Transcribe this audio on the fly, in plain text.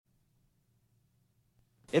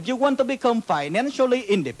If you want to become financially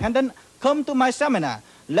independent, come to my seminar.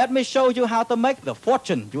 Let me show you how to make the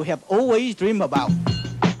fortune you have always dreamed about.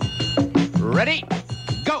 Ready?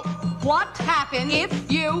 Go! What happens if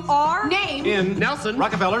you are named In Nelson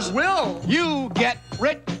Rockefeller's will you get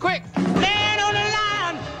rich quick? Stand on the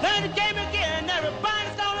line, play the game again.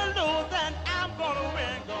 Everybody's gonna lose, and I'm gonna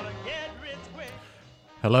win. Gonna get rich quick.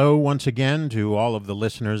 Hello once again to all of the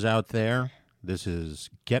listeners out there. This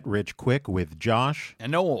is Get Rich Quick with Josh.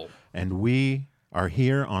 And Noel. And we are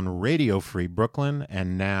here on Radio Free Brooklyn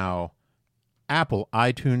and now Apple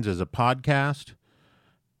iTunes as a podcast.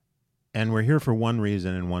 And we're here for one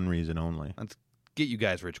reason and one reason only. Let's get you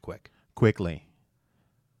guys rich quick. Quickly.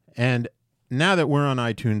 And now that we're on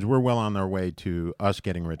iTunes, we're well on our way to us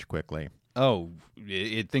getting rich quickly. Oh,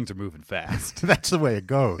 things are moving fast. That's the way it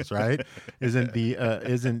goes, right? Isn't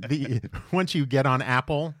the once you get on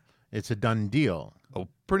Apple, it's a done deal. Oh,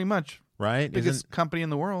 pretty much. Right? Biggest company in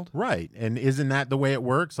the world. Right. And isn't that the way it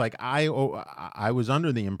works? Like I was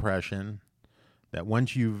under the impression that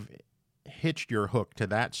once you've hitched your hook to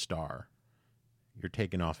that star, you're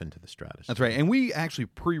taking off into the stratosphere. That's right. And we actually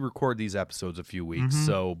pre-record these episodes a few weeks. Mm-hmm.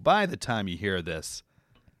 So by the time you hear this,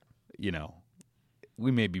 you know,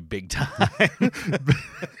 we may be big time.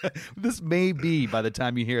 This may be, by the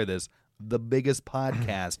time you hear this, the biggest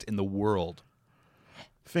podcast in the world.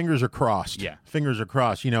 Fingers are crossed. Yeah. Fingers are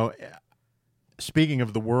crossed. You know, speaking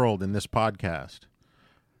of the world in this podcast,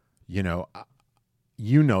 you know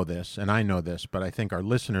this, and I know this, but I think our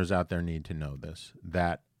listeners out there need to know this,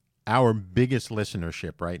 that our biggest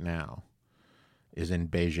listenership right now is in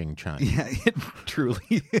Beijing, China. Yeah, it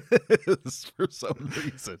truly is for some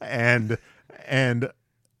reason. And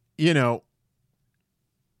you know,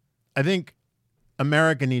 I think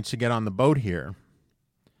America needs to get on the boat here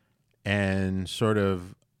and sort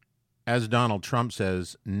of, as Donald Trump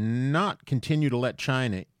says, not continue to let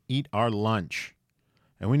China eat our lunch.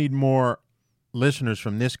 And we need more listeners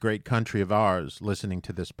from this great country of ours listening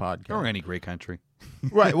to this podcast. Or any great country.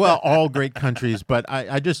 Right. Well, all great countries, but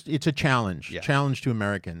I just, it's a challenge. Yeah. Challenge to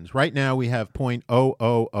Americans. Right now we have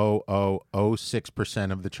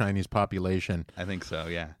 0.00006% of the Chinese population. I think so,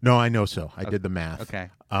 yeah. No, I know so. I did the math. Okay.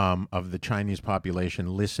 Of the Chinese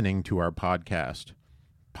population listening to our podcast,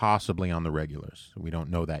 possibly on the regulars. We don't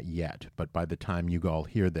know that yet, but by the time you all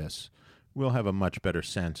hear this, we'll have a much better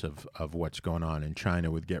sense of what's going on in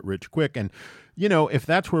China with Get Rich Quick. And, you know, if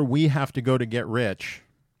that's where we have to go to get rich,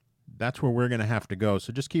 that's where we're going to have to go.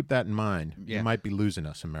 So just keep that in mind. Yeah. You might be losing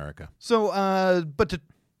us, America. So, but in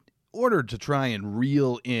order to try and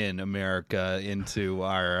reel in America into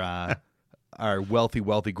our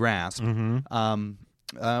wealthy grasp,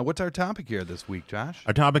 what's our topic here this week, Josh?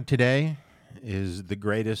 Our topic today is the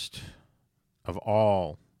greatest of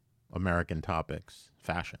all American topics,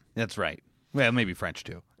 fashion. That's right. Well, maybe French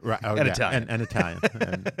too. Right, And Italian. and Italian.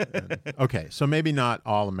 Okay, so maybe not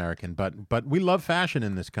all American, but we love fashion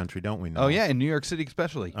in this country, don't we? Noel? Oh yeah, in New York City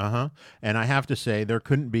especially. And I have to say, there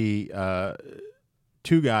couldn't be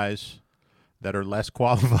two guys that are less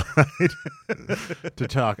qualified to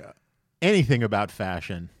talk anything about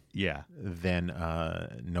fashion. Yeah. Than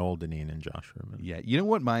Noel Deneen and Josh Herman. Yeah. You know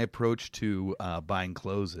what my approach to buying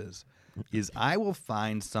clothes is I will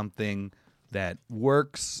find something that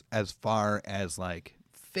works as far as like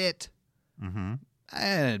fit,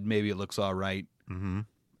 and maybe it looks all right, and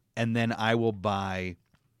then I will buy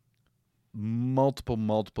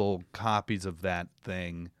multiple copies of that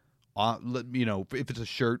thing. You know, if it's a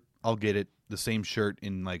shirt, I'll get it, the same shirt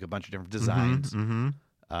in like a bunch of different designs.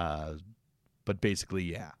 But basically,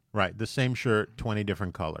 yeah. Right, the same shirt, 20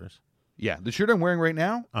 different colors. Yeah, the shirt I'm wearing right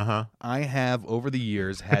now, I have over the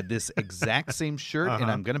years had this exact same shirt,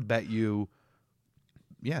 and I'm going to bet you,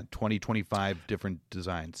 20, 25 different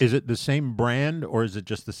designs. Is it the same brand, or is it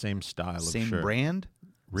just the same style of shirt? Same brand,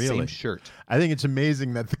 really? Same shirt. I think it's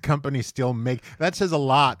amazing that the company still that says a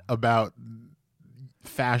lot about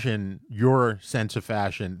fashion, your sense of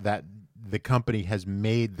fashion, that the company has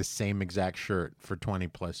made the same exact shirt for 20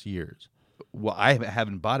 plus years. Well, I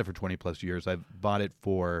haven't bought it for 20 plus years. I've bought it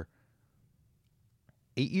for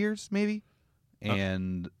 8 years, maybe,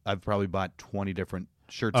 and I've probably bought 20 different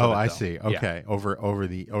shirts. Oh, of it, I though. see. Okay, yeah. over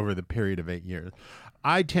the period of 8 years,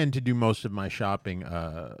 I tend to do most of my shopping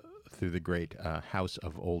through the great House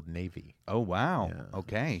of Old Navy. Oh, wow. Yeah.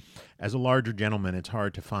 Okay. As a larger gentleman, it's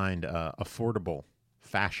hard to find affordable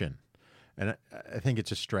fashion, and I think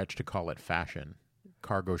it's a stretch to call it fashion.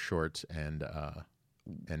 Cargo shorts and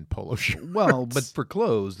polo shirts. Well, but for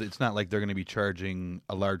clothes, it's not like they're going to be charging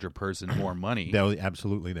a larger person more money.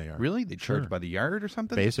 Absolutely, they are. Really? They charge by the yard or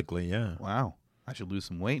something? Basically, yeah. Wow. I should lose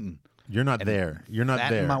some weight and You're not and there. You're not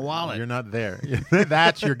fatten there. my wallet. You're not there.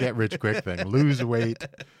 That's your get rich quick thing. Lose weight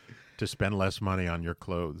to spend less money on your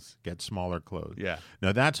clothes. Get smaller clothes. Yeah.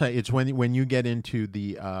 No, that's how, it's when you get into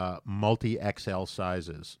the multi XL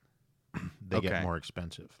sizes, they get Okay. more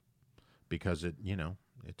expensive because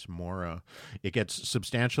it's more. It gets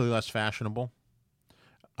substantially less fashionable.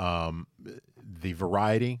 The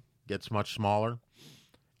variety gets much smaller,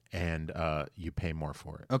 and you pay more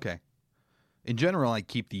for it. Okay. In general, I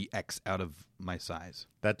keep the X out of my size.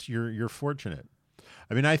 That's you're fortunate.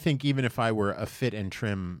 I mean, I think even if I were a fit and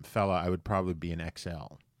trim fella, I would probably be an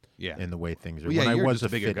XL. Yeah. In the way things are. Well, yeah, when I you're was just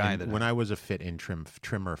a bigger fit guy and, than when I- I was a fit and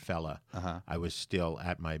trimmer fella, Uh-huh. I was still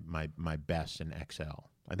at my best in XL.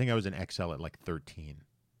 I think I was an XL at like 13.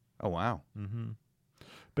 Oh, wow.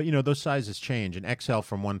 But those sizes change. An XL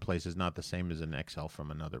from one place is not the same as an XL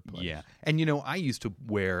from another place. Yeah. And, I used to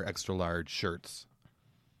wear extra large shirts,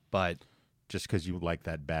 but Just because you like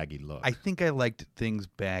that baggy look. I think I liked things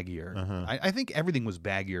baggier. Uh-huh. I think everything was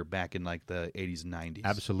baggier back in like the 80s and 90s.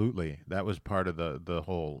 Absolutely, that was part of the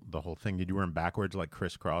whole thing. Did you wear them backwards like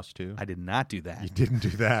crisscross too? I did not do that. You didn't do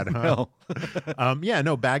that, huh? No. Yeah,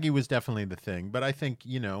 no, baggy was definitely the thing. But I think,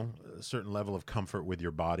 a certain level of comfort with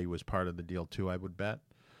your body was part of the deal too, I would bet.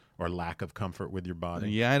 Or lack of comfort with your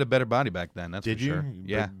body. Yeah, I had a better body back then. That's Did for you? sure. But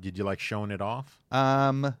Yeah. did you like showing it off?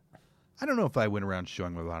 I don't know if I went around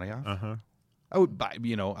showing my body off. Uh-huh. I would buy,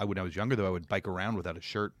 when I was younger though, I would bike around without a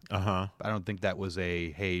shirt. Uh-huh. I don't think that was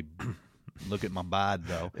a hey, look at my bod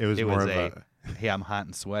though. It was more of a hey, I'm hot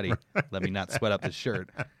and sweaty. Let me not sweat up the shirt.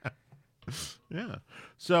 Yeah.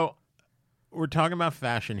 So we're talking about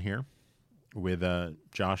fashion here with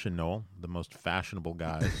Josh and Noel, the most fashionable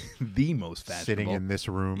guys The most fashionable. sitting in this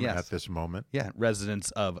room Yes. at this moment. Yeah,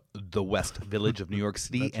 residents of the West Village of New York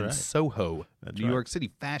City That's and right. Soho, That's New right. York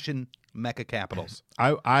City, fashion mecca capitals.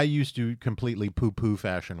 I used to completely poo-poo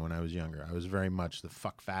fashion when I was younger. I was very much the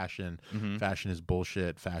fuck fashion. Mm-hmm. Fashion is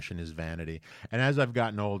bullshit. Fashion is vanity. And as I've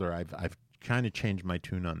gotten older, I've kind of changed my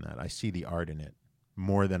tune on that. I see the art in it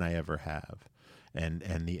more than I ever have, and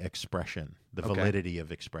the expression, the Okay. validity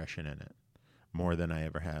of expression in it, more than I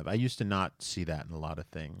ever have. I used to not see that in a lot of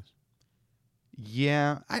things.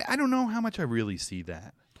 Yeah, I don't know how much I really see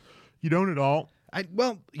that. You don't at all.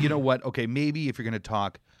 Well, you know what? Okay, maybe if you're going to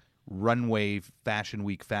talk runway fashion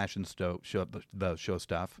week fashion the show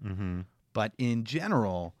stuff. Mm-hmm. But in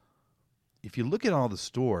general, if you look at all the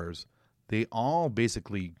stores, they all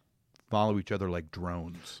basically follow each other like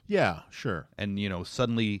drones. Yeah, sure. And,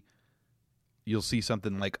 suddenly you'll see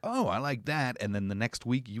something like, oh, I like that. And then the next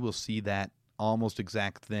week you will see that almost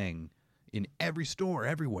exact thing in every store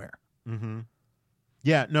everywhere. Mm-hmm.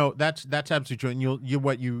 Yeah, no, that's absolutely true. And you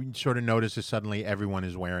what you sort of notice is suddenly everyone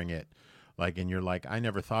is wearing it, and you're like, I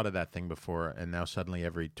never thought of that thing before, and now suddenly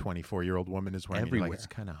every 24-year-old woman is wearing it. You're Everywhere. like, it's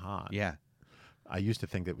kind of hot. Yeah. I used to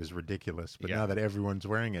think that was ridiculous, but Yeah. now that everyone's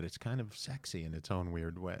wearing it, it's kind of sexy in its own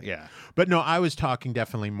weird way. Yeah. But no, I was talking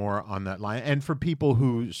definitely more on that line, and for people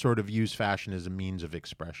who sort of use fashion as a means of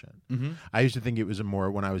expression. Mm-hmm. I used to think it was a more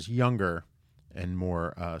when I was younger and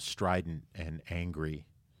more strident and angry.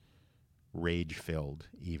 Rage-filled,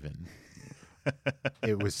 even.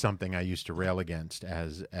 It was something I used to rail against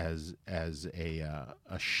as a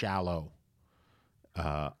shallow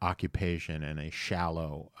occupation and a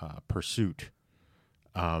shallow pursuit.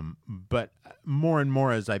 But more and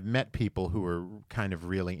more as I've met people who are kind of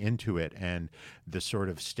really into it and the sort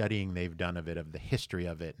of studying they've done of it, of the history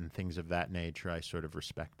of it and things of that nature, I sort of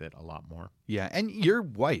respect it a lot more. Yeah. And your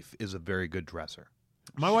wife is a very good dresser.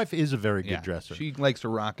 My wife is a very good Yeah. dresser. She likes to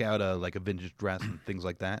rock out a vintage dress and things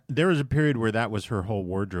like that. There was a period where that was her whole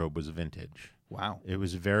wardrobe was vintage. Wow. It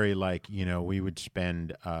was very we would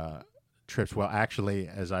spend trips. Well, actually,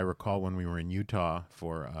 as I recall, when we were in Utah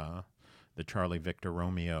for the Charlie Victor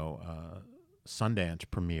Romeo Sundance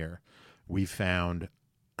premiere, we found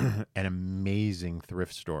an amazing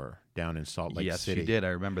thrift store down in Salt Lake Yes, City. she did. I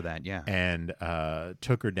remember that. Yeah. And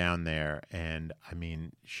took her down there, and I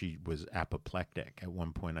mean, she was apoplectic. At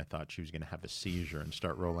one point, I thought she was going to have a seizure and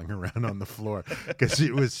start rolling around on the floor because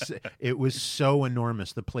it was so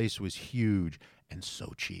enormous. The place was huge and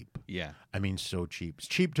so cheap. Yeah. I mean, so cheap. It's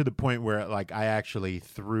cheap to the point where, I actually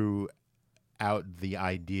threw out the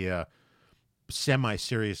idea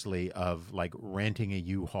semi-seriously of, renting a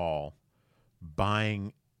U-Haul,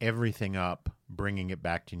 buying everything up, bringing it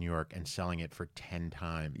back to New York, and selling it for 10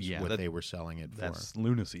 times what they were selling it for. That's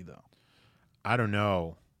lunacy, though. I don't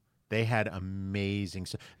know. They had amazing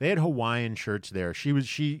stuff. They had Hawaiian shirts there.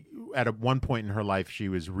 She at one point in her life, she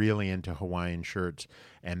was really into Hawaiian shirts,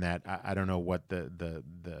 and that I don't know what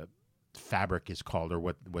the fabric is called or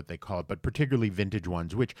what they call it, but particularly vintage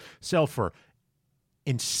ones, which sell for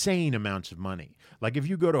insane amounts of money. Like if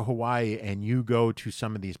you go to Hawaii and you go to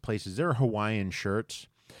some of these places, there are Hawaiian shirts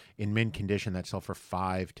in mint condition that sell for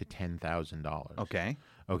 $5,000 to $10,000.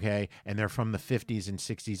 Okay. And they're from the 50s and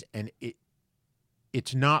 60s, and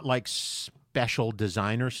it's not like special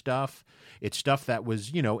designer stuff. It's stuff that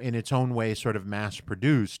was, you know, in its own way sort of mass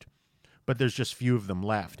produced, but there's just few of them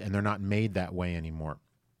left, and they're not made that way anymore.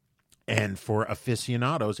 And for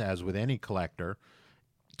aficionados, as with any collector,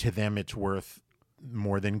 to them it's worth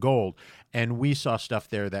more than gold. And we saw stuff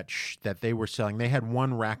there that they were selling. They had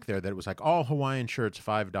one rack there that was like all Hawaiian shirts,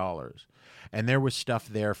 $5. And there was stuff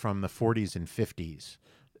there from the 40s and 50s.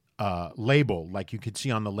 Labeled, like you could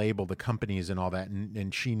see on the label, the companies and all that,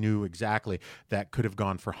 and she knew exactly that could have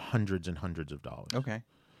gone for hundreds and hundreds of dollars. Okay.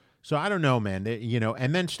 So I don't know, man. You know,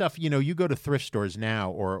 and then stuff, you know, you go to thrift stores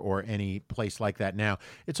now or any place like that now,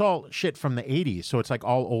 it's all shit from the 80s. So it's like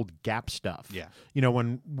all old Gap stuff. Yeah. You know,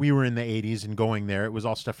 when we were in the 80s and going there, it was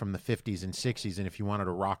all stuff from the 50s and 60s. And if you wanted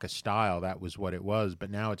to rock a style, that was what it was.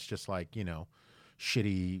 But now it's just like, you know,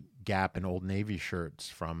 shitty Gap and Old Navy shirts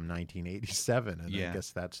from 1987, and Yeah. I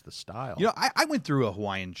guess that's the style. You know, I went through a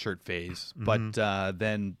Hawaiian shirt phase, but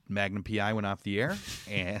then Magnum PI went off the air,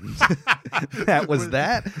 and that was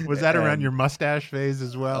that. Was that around And, your mustache phase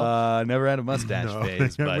as well? never had a mustache No,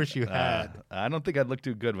 phase. I But, wish you had. I don't think I'd look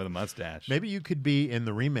too good with a mustache. Maybe you could be in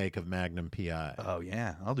the remake of Magnum PI. Oh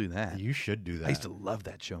yeah, I'll do that. You should do that. I used to love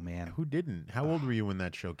that show, man. Who didn't? How old were you when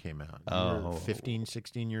that show came out? You Oh. were 15,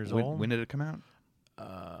 16 years When, old? when did it come out?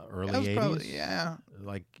 Early That was 80s? probably- yeah.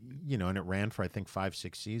 Like, you know, and it ran for, I think,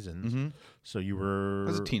 5-6 seasons. Mhm. So you were...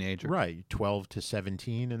 I was a teenager. Right, 12 to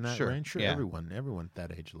 17 in that Sure, range. Sure, yeah. everyone at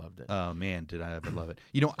that age loved it. Oh man, did I ever love it?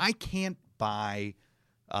 You know, I can't buy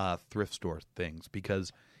thrift store things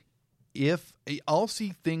because if I'll see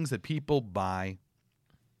things that people buy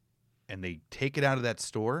and they take it out of that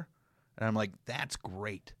store, and I'm like, that's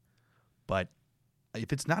great, but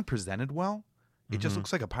if it's not presented well, it just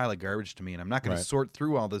looks like a pile of garbage to me, and I'm not going Right. to sort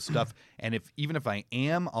through all this stuff. And even if I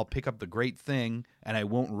am, I'll pick up the great thing, and I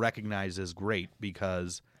won't recognize as great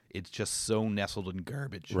because it's just so nestled in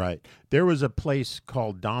garbage. Right. There was a place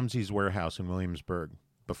called Domsey's Warehouse in Williamsburg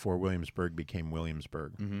before Williamsburg became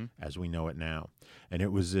Williamsburg, as we know it now. And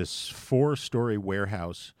it was this 4-story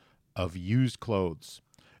warehouse of used clothes.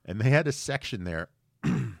 And they had a section there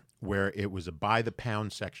where it was a by the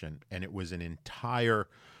pound section, and it was an entire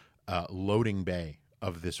loading bay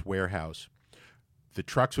of this warehouse. The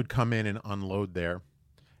trucks would come in and unload there,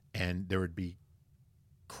 and there would be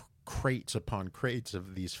crates upon crates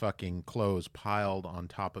of these fucking clothes piled on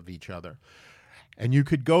top of each other. And you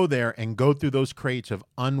could go there and go through those crates of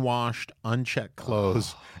unwashed, unchecked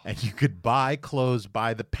clothes, and you could buy clothes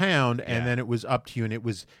by the pound, and then it was up to you, and it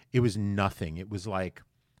was nothing. It was like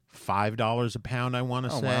 $5 a pound, I want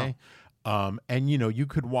to say. wow. And you know, you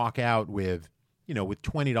could walk out with, you know, with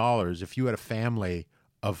 $20. If you had a family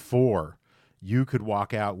of 4, you could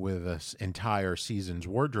walk out with an entire season's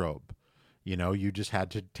wardrobe. You know, you just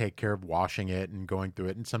had to take care of washing it and going through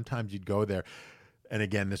it. And sometimes you'd go there. And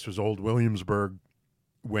again, this was old Williamsburg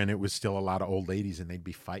when it was still a lot of old ladies, and they'd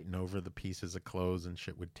be fighting over the pieces of clothes and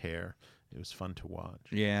shit would tear. It was fun to watch.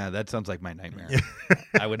 Yeah, that sounds like my nightmare.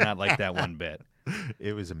 I would not like that one bit.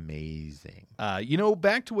 It was amazing. You know,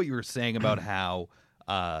 back to what you were saying about how,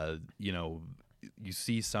 you know, you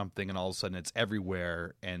see something and all of a sudden it's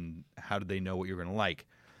everywhere, and how do they know what you're going to like?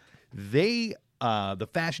 They, the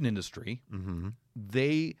fashion industry,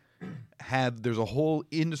 there's a whole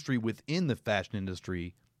industry within the fashion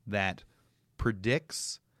industry that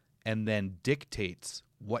predicts and then dictates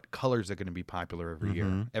what colors are going to be popular every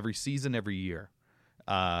year, every season, every year.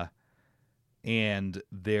 And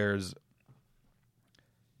there's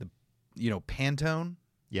the, you know, Pantone,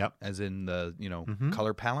 Yep. as in the, you know,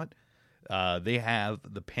 color palette. They have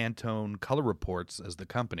the Pantone Color Reports as the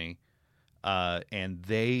company, and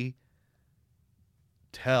they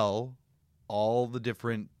tell all the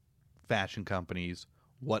different fashion companies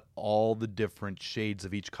what all the different shades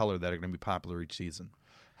of each color that are going to be popular each season.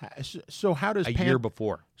 So how does A year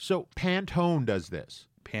before. So Pantone does this.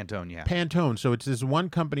 Pantone, yeah. Pantone. So it's this one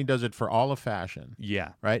company does it for all of fashion,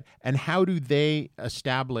 Yeah. right? And how do they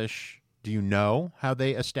establish? Do you know how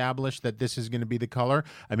they establish that this is going to be the color?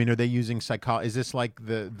 I mean, are they using psychology? Is this like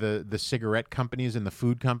the cigarette companies and the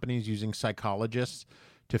food companies using psychologists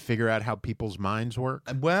to figure out how people's minds work?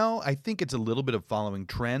 Well, I think it's a little bit of following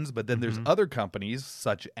trends, but then there's other companies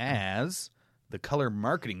such as the Color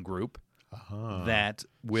Marketing Group that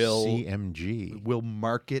will CMG. will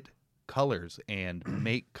market colors and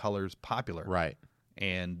make colors popular. Right.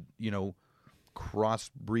 And, you know,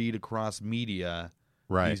 crossbreed across media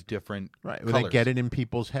Right. these different Right. colors. They get it in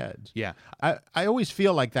people's heads. Yeah. I always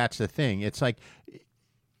feel like that's the thing. It's like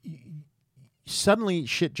suddenly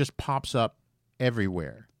shit just pops up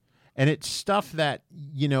everywhere. And it's stuff that,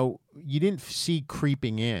 you didn't see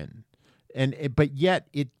creeping in. But yet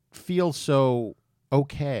it feels so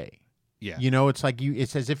okay. Yeah. It's like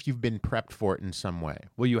it's as if you've been prepped for it in some way.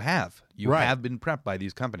 Well, you have. You Right. have been prepped by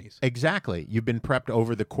these companies. Exactly. You've been prepped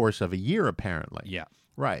over the course of a year, apparently. Yeah.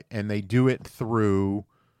 Right. And they do it through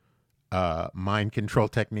mind control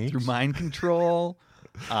techniques. Through mind control.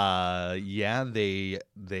 They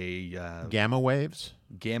Gamma waves.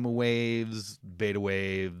 gamma waves, beta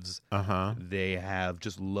waves. Uh-huh. They have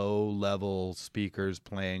just low level speakers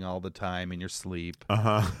playing all the time in your sleep.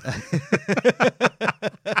 Uh-huh.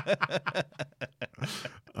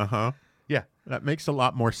 Uh-huh. Yeah. That makes a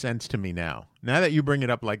lot more sense to me now. Now that you bring it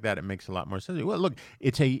up like that, it makes a lot more sense. Well, look,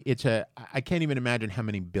 I can't even imagine how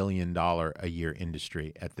many $1 billion a year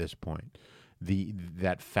industry at this point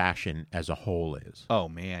that fashion as a whole is. Oh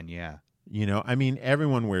man, yeah. I mean,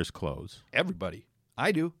 everyone wears clothes. Everybody.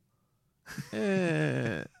 I do.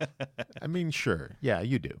 I mean, sure. Yeah,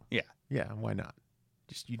 you do. Yeah. Yeah, why not?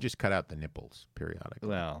 You just cut out the nipples periodically.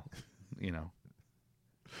 Well,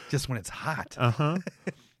 just when it's hot. Uh-huh.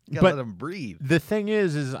 You gotta But let them breathe. the thing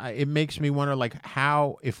is it makes me wonder, like,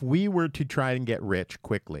 how, if we were to try and get rich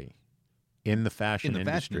quickly in the fashion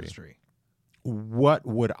industry, what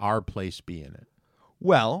would our place be in it?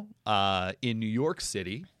 Well, in New York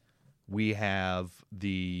City, we have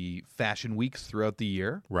the fashion weeks throughout the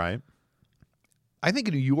year. Right? I think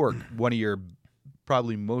in New York, one of your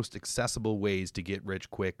probably most accessible ways to get rich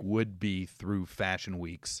quick would be through fashion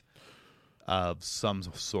weeks of some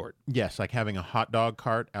sort. Yes, like having a hot dog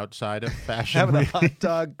cart outside of fashion Having a week. hot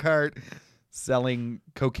dog cart selling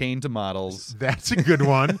cocaine to models. That's a good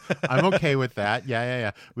one. I'm okay with that.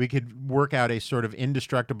 Yeah. We could work out a sort of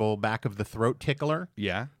indestructible back of the throat tickler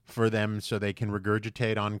Yeah. for them so they can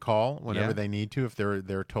regurgitate on call whenever Yeah. they need to if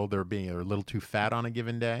they're told they're a little too fat on a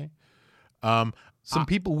given day. Some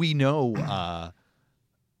people we know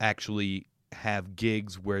actually have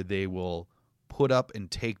gigs where they will put up and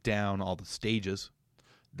take down all the stages.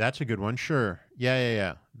 That's a good one. Sure.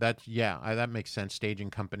 Yeah. That makes sense. Staging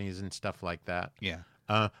companies and stuff like that. Yeah.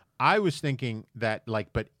 I was thinking that,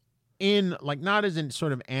 but in, not as in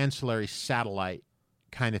sort of ancillary satellite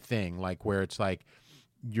kind of thing, where it's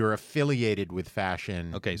you're affiliated with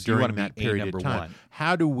fashion. Okay, so you during wanna be that a period number of time. one.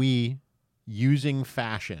 How do we, using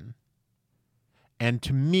fashion, and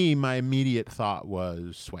to me, my immediate thought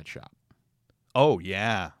was sweatshop. Oh,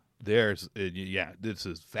 yeah. This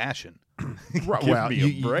is fashion. Right, Give well, me a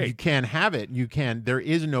you break. can't have it. There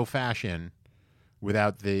is no fashion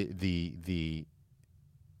without the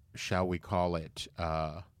shall we call it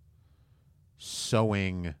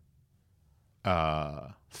sewing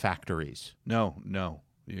factories, No.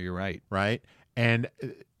 You're right. right? And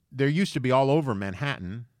there used to be all over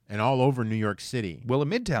Manhattan and all over New York City. Well, in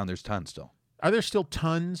Midtown, there's tons still. Are there still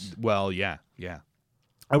tons? Well, yeah.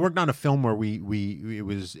 I worked on a film where it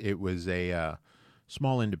was a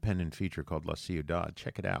small independent feature called La Ciudad.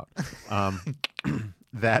 Check it out.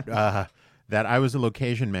 That I was a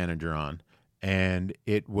location manager on, and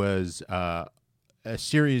it was a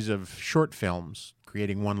series of short films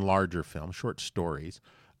creating one larger film, short stories,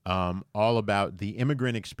 all about the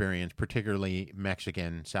immigrant experience, particularly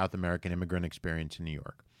Mexican, South American immigrant experience in New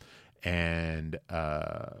York. And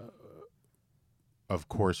of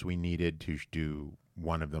course, we needed to do.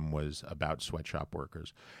 One of them was about sweatshop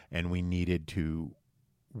workers, and we needed to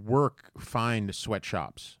find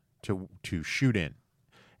sweatshops to shoot in,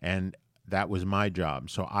 and that was my job.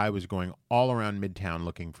 So I was going all around Midtown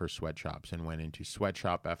looking for sweatshops and went into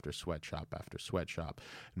sweatshop after sweatshop after sweatshop,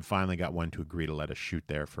 and finally got one to agree to let us shoot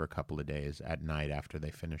there for a couple of days at night after they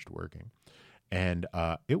finished working, and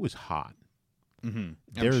it was hot. Mm-hmm.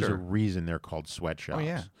 There's a reason they're called sweatshops. Oh,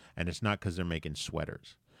 yeah. And it's not because they're making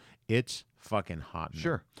sweaters. It's fucking hot.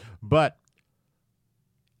 Sure. But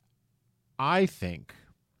I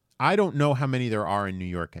don't know how many there are in New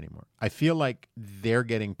York anymore. I feel like they're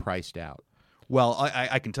getting priced out. Well,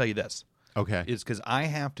 I can tell you this. Okay. It's because I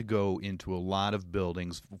have to go into a lot of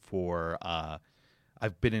buildings for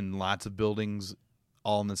I've been in lots of buildings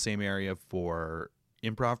all in the same area for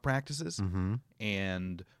improv practices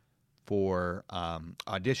and for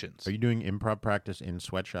auditions. Are you doing improv practice in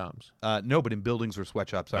sweatshops? No, but in buildings where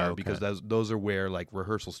sweatshops are, okay. because those are where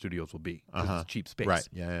rehearsal studios will be. 'Cause it's cheap space. Right.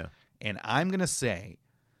 Yeah. And I'm going to say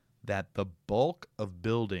that the bulk of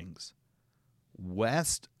buildings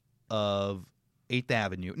west of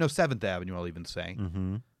 7th Avenue, I'll even say,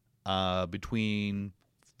 between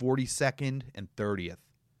 42nd and 30th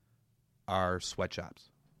are sweatshops.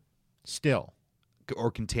 Still. Or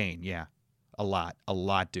contain, yeah. A lot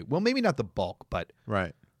do. Well, maybe not the bulk, but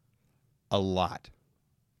Right. a lot.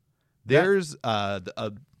 There's I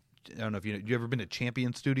don't know if you ever been to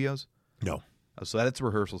Champion Studios? No. So that's a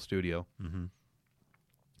rehearsal studio. Mm-hmm.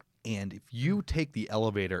 And if you take the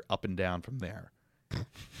elevator up and down from there,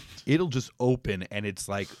 it'll just open, and it's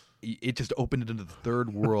like it just opened into the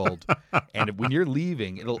third world. And when you're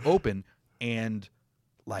leaving, it'll open, and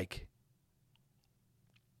like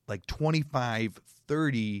 25,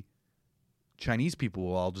 30 Chinese people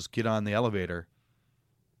will all just get on the elevator,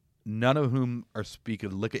 none of whom are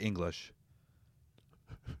speaking a lick of English.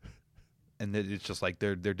 And then it's just like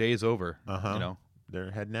their day is over, Uh-huh. you know,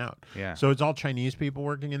 They're heading out. Yeah. So it's all Chinese people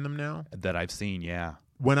working in them now? that I've seen, yeah.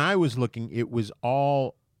 When I was looking, it was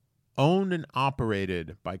all owned and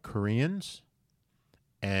operated by Koreans,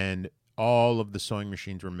 and all of the sewing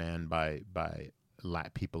machines were manned by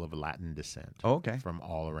people of Latin descent. Oh, okay. From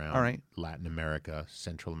all around All right. Latin America,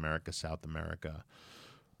 Central America, South America,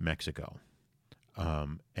 Mexico.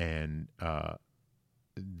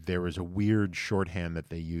 There was a weird shorthand that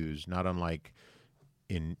they used, not unlike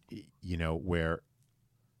in, where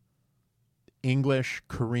English,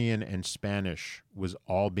 Korean, and Spanish was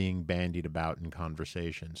all being bandied about in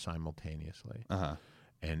conversation simultaneously. Uh-huh.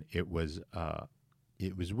 And it was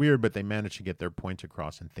weird, but they managed to get their points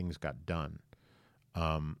across, and things got done.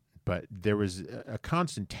 But there was a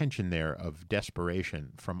constant tension there of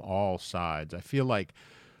desperation from all sides. I feel like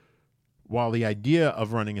while the idea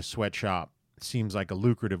of running a sweatshop seems like a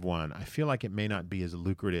lucrative one, I feel like it may not be as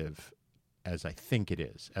lucrative as I think it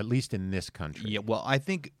is, at least in this country. Yeah, well, I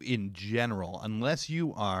think in general, unless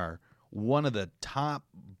you are one of the top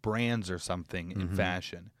brands or something in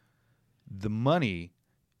fashion, the money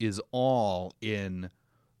is all in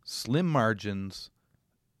slim margins,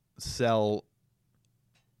 sell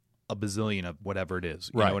a bazillion of whatever it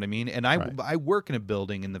is. You Right. know what I mean? And I work in a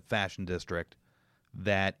building in the fashion district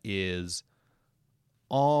that is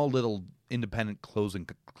all little independent clothing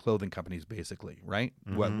companies, basically, right?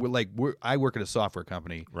 I work at a software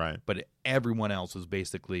company, Right. but everyone else is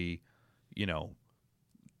basically,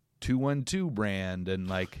 212 brand and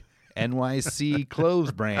like NYC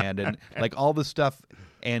clothes brand and like all this stuff.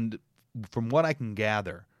 And from what I can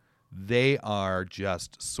gather, they are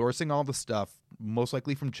just sourcing all the stuff, most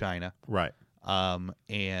likely from China. Right.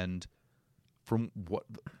 And from what,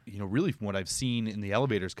 really from what I've seen in the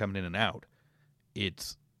elevators coming in and out,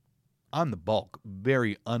 it's on the bulk,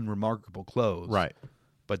 very unremarkable clothes. Right.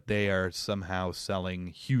 But they are somehow selling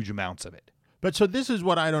huge amounts of it. But so this is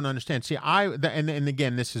what I don't understand. See, and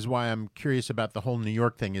again, this is why I'm curious about the whole New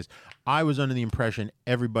York thing. Is I was under the impression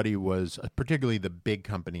everybody was, particularly the big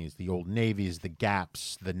companies, the Old Navies, the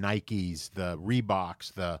Gaps, the Nikes, the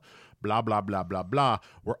Reeboks, the blah blah blah blah blah,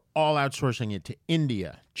 were all outsourcing it to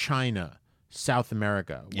India, China, South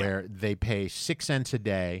America, where they pay 6 cents a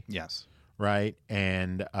day. Yes. Right,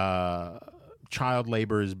 and child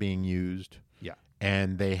labor is being used. Yeah.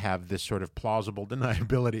 And they have this sort of plausible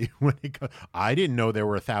deniability when it comes. I didn't know there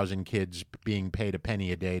were 1,000 kids being paid a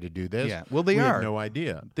penny a day to do this. Yeah, well, they we are. Had no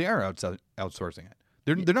idea. They are outsourcing it.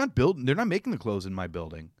 They're not building. They're not making the clothes in my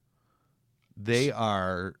building. They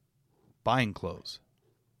are buying clothes.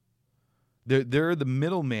 They're the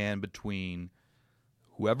middleman between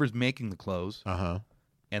whoever's making the clothes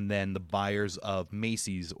and then the buyers of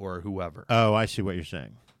Macy's or whoever. Oh, I see what you're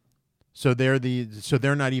saying. So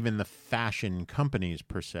they're not even the fashion companies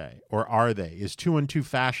per se, or are they? Is 212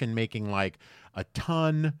 Fashion making like a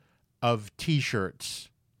ton of T-shirts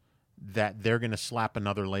that they're going to slap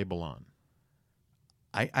another label on?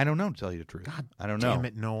 I don't know, to tell you the truth. God, I don't know. Damn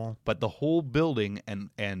it, Noel. But the whole building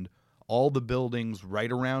and all the buildings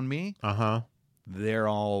right around me, they're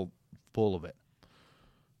all full of it.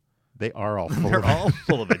 They are all full They're of it. all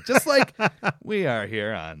full of it, just like we are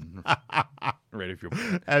here on Radio Fuel.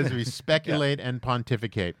 As we speculate and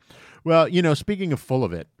pontificate. Well, speaking of full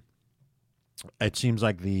of it, it seems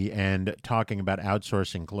like and talking about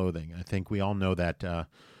outsourcing clothing, I think we all know that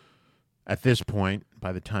at this point,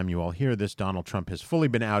 by the time you all hear this, Donald Trump has fully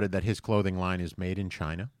been outed that his clothing line is made in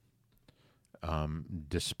China,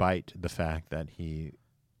 despite the fact that he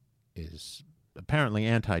is apparently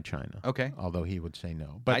anti-China. Okay. Although he would say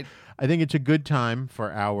no. But I think it's a good time for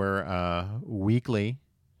our weekly,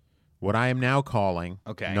 what I am now calling,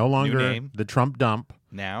 no longer new name. the Trump dump,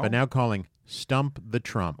 Now? but now calling Stump the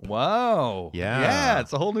Trump. Whoa. Yeah. Yeah,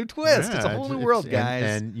 it's a whole new twist. Yeah, it's a whole new world, guys.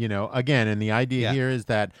 And again, and the idea here is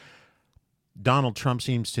that Donald Trump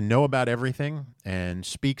seems to know about everything and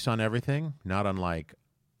speaks on everything, not unlike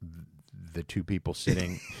the two people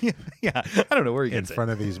sitting yeah, I don't know where he in gets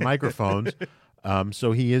front of these microphones.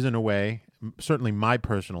 So he is, in a way, certainly my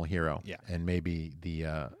personal hero, Yeah. and maybe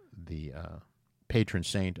the patron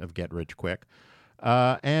saint of Get Rich Quick.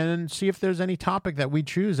 And see if there's any topic that we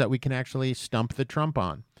choose that we can actually stump the Trump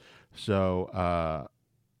on. So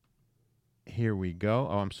here we go.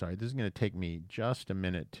 Oh, I'm sorry. This is going to take me just a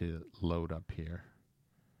minute to load up here.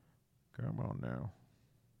 Come on now.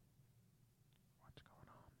 What's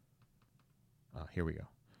going on? Here we go.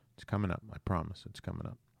 It's coming up. I promise it's coming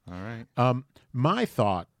up. All right. My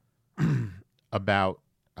thought about,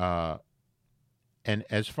 and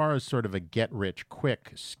as far as sort of a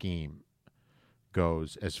get-rich-quick scheme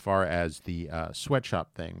goes, as far as the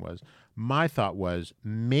sweatshop thing was, my thought was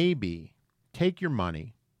maybe take your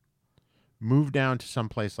money, move down to some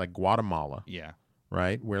place like Guatemala, Yeah.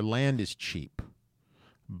 right, where land is cheap,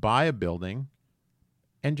 buy a building,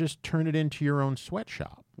 and just turn it into your own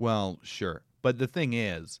sweatshop. Well, sure. But the thing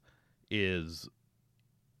is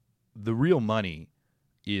the real money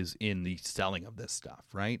is in the selling of this stuff,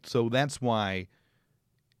 right? So that's why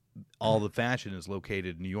all the fashion is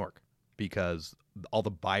located in New York, because all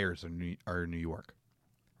the buyers are in New York,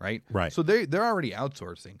 right? Right. So they're already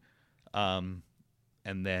outsourcing, and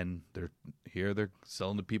then they're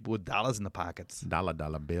selling to people with dollars in the pockets. Dollar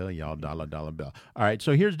bill, y'all, dollar bill. All right,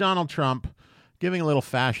 so here's Donald Trump giving a little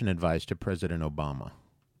fashion advice to President Obama.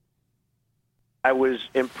 I was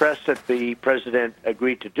impressed that the president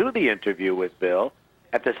agreed to do the interview with Bill.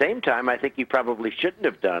 At the same time, I think he probably shouldn't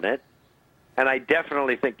have done it. And I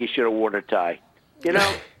definitely think he should have worn a tie. You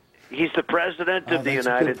know, he's the president of the That's a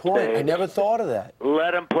United good point. States. I never thought of that.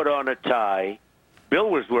 Let him put on a tie. Bill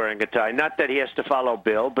was wearing a tie. Not that he has to follow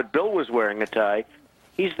Bill, but Bill was wearing a tie.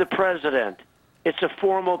 He's the president. It's a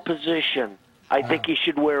formal position. I think he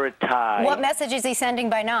should wear a tie. What message is he sending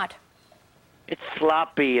by not? It's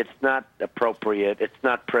sloppy. It's not appropriate. It's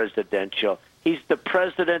not presidential. He's the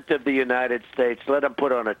president of the United States. Let him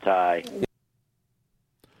put on a tie.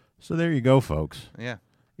 So there you go, folks. Yeah.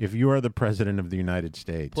 If you are the president of the United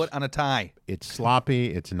States, Put on a tie. it's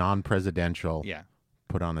sloppy, it's non-presidential. Yeah.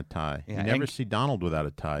 Put on a tie. Yeah, You never and- see Donald without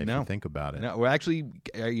a tie, if No. you think about it. No, we're actually,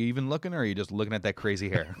 are you even looking, or are you just looking at that crazy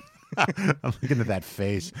hair? I'm looking at that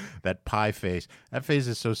face, that pie face. That face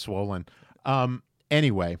is so swollen.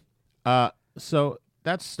 Anyway, so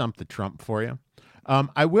that's Stump the Trump for you.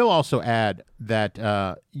 I will also add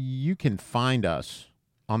that you can find us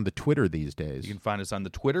on the Twitter these days. You can find us on the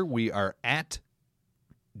Twitter. We are at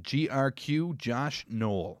GRQ Josh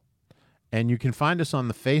Knoll. And you can find us on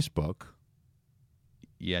the Facebook.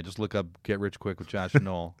 Yeah, just look up Get Rich Quick with Josh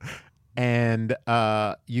Knoll. And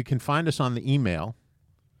you can find us on the email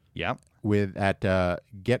Yep. with at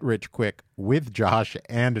Get Rich Quick with Josh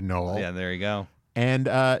and Noel. Yeah, there you go. And,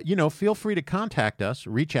 feel free to contact us,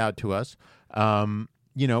 reach out to us,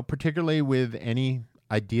 particularly with any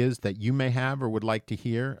ideas that you may have or would like to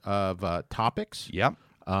hear of topics. Yep.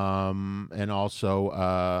 And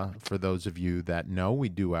also, for those of you that know, we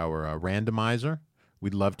do our randomizer.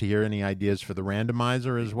 We'd love to hear any ideas for the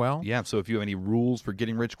randomizer as well. Yeah, so if you have any rules for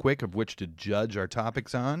getting rich quick of which to judge our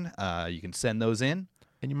topics on, you can send those in.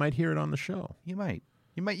 And you might hear it on the show. You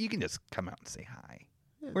can just come out and say hi.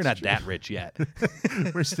 We're not that rich yet.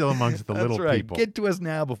 We're still amongst the That's little right. people. Get to us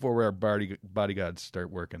now before our bodyguards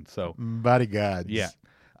start working. So, Bodyguards. yeah.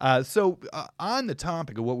 So on the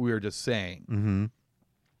topic of what we were just saying,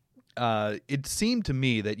 it seemed to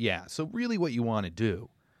me that, so really what you want to do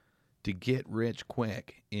to get rich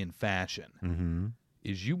quick in fashion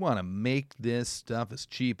is you want to make this stuff as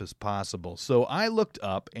cheap as possible. So I looked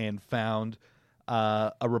up and found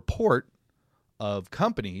a report of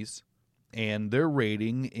companies and their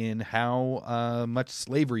rating in how much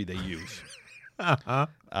slavery they use. I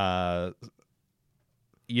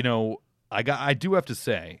do have to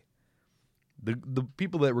say, the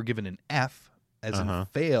people that were given an F as in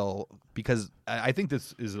fail, because I think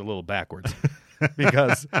this is a little backwards,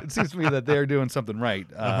 because it seems to me that they're doing something right.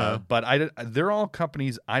 But they're all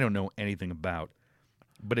companies I don't know anything about.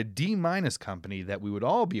 But a D- company that we would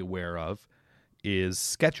all be aware of is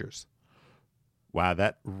Skechers. Wow,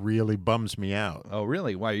 that really bums me out. Oh,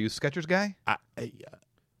 really? Why, are you a Skechers guy?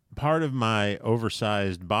 Part of my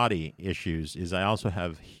oversized body issues is I also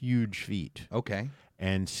have huge feet. Okay.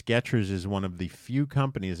 And Skechers is one of the few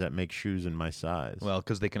companies that make shoes in my size. Well,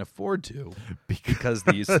 because they can afford to, because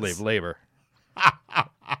they use slave labor.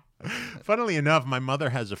 Funnily enough, my mother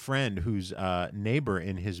has a friend whose neighbor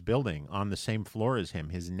in his building on the same floor as him,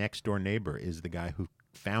 his next door neighbor, is the guy who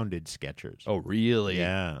founded Skechers. Oh, really?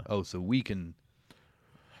 Yeah. Oh, so we can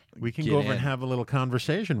We can get go over in. and have a little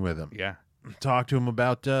conversation with him. Yeah. Talk to him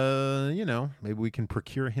about, maybe we can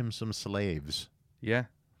procure him some slaves. Yeah.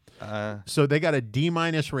 So they got a D-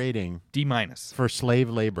 rating D- for slave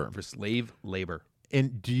labor. for slave labor.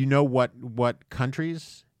 And do you know what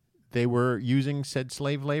countries they were using said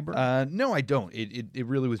slave labor? No, I don't. It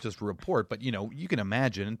really was just a report, but you can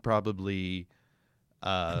imagine probably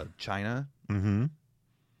China, Mm-hmm.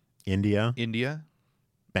 India, India,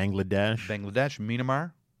 Bangladesh.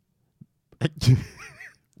 Myanmar.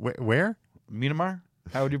 Where? Myanmar?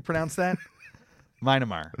 How would you pronounce that?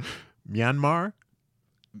 Myanmar. Myanmar?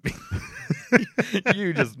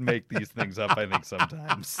 You just make these things up, I think,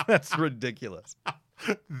 sometimes. That's ridiculous.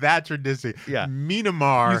 That's ridiculous. Yeah.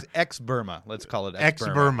 Myanmar. Use ex-Burma. Let's call it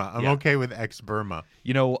Ex-Burma. I'm Yeah. okay with ex-Burma.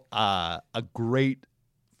 A great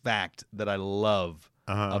fact that I love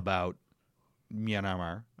about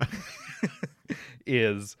Myanmar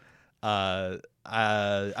is I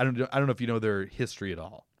don't know if you know their history at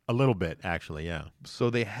all. A little bit, actually, yeah. So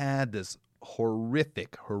they had this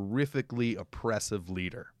horrifically oppressive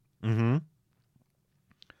leader. Mm-hmm.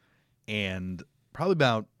 And probably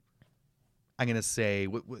about, I'm going to say,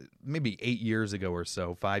 maybe 8 years ago or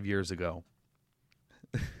so, 5 years ago,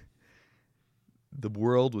 the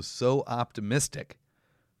world was so optimistic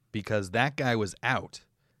because that guy was out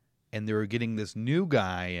and they were getting this new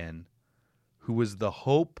guy in who was the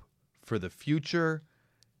hope for the future,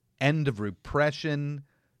 end of repression,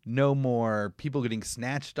 no more people getting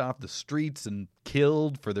snatched off the streets and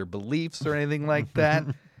killed for their beliefs or anything like that.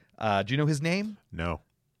 Do you know his name? No.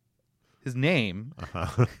 His name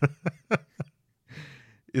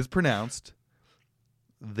is pronounced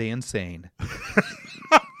The Insane.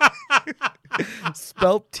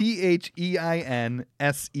 Spelt THEINSEIN,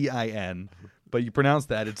 but you pronounce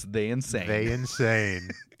that it's The Insane. They insane.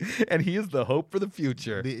 And he is the hope for the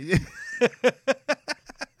future.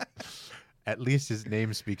 At least his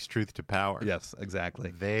name speaks truth to power. Yes,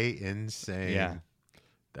 exactly. They insane. Yeah.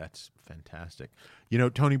 That's fantastic.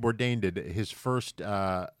 Tony Bourdain did his first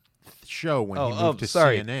show when he moved to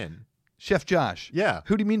CNN. Chef Josh. Yeah.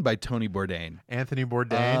 Who do you mean by Tony Bourdain? Anthony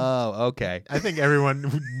Bourdain. Oh, okay. I think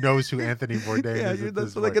everyone knows who Anthony Bourdain Yeah, is. At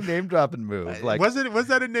that's this like a point. name dropping move. Like, was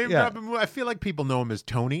that a name Yeah. dropping move? I feel like people know him as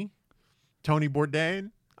Tony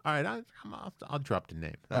Bourdain. All right, I'll drop the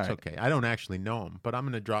name. That's All right. okay. I don't actually know him, but I'm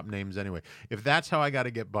going to drop names anyway. If that's how I got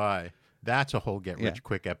to get by, that's a whole get rich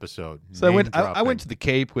quick epised. So I went to the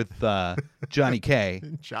Cape with Johnny K.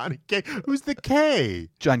 Johnny K. Who's the K?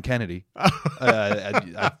 John Kennedy.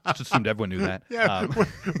 I just assumed everyone knew that. Yeah.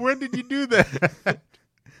 When did you do that?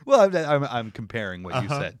 Well, I'm comparing what you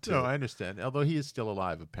said to. No, I understand. Although he is still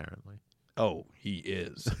alive, apparently. Oh, he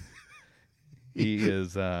is. He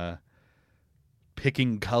is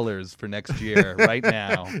picking colors for next year right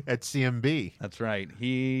now. At CMB. That's right.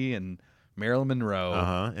 He and Marilyn Monroe.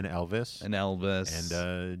 And Elvis. And Elvis.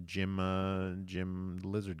 And Jim the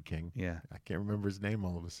Lizard King. Yeah. I can't remember his name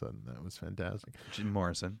all of a sudden. That was fantastic. Jim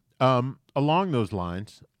Morrison. Along those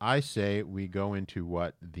lines, I say we go into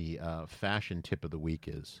what the fashion tip of the week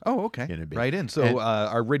is. Oh, okay. Gonna be. Right in. So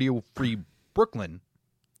our Radio Free Brooklyn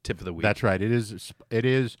tip of the week. That's right. It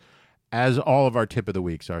is, as all of our tip of the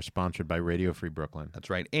weeks are sponsored by Radio Free Brooklyn. That's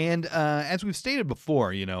right. And as we've stated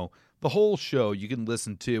before, the whole show you can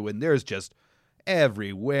listen to, and there's just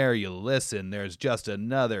everywhere you listen, there's just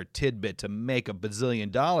another tidbit to make $1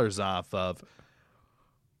 bazillion off of.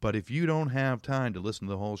 But if you don't have time to listen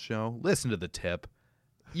to the whole show, listen to the tip.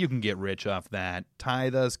 You can get rich off that.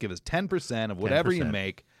 Tithe us, give us 10% of whatever you 10%.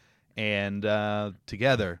 make, and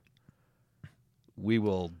together we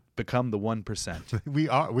will become the 1%. We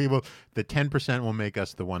will. The 10% will make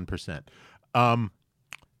us the 1%.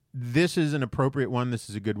 This is an appropriate one. This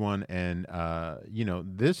is a good one, and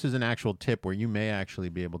this is an actual tip where you may actually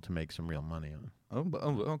be able to make some real money on.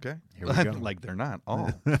 Oh, okay. Here we go. Like they're not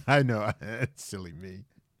all. I know. It's silly me.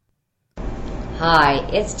 Hi,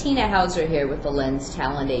 it's Tina Hauser here with the Lens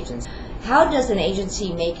Talent Agency. How does an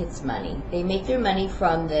agency make its money? They make their money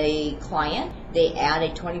from the client. They add a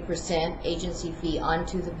 20% agency fee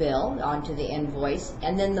onto the bill, onto the invoice,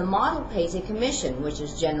 and then the model pays a commission, which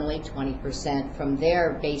is generally 20% from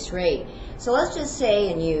their base rate. So let's just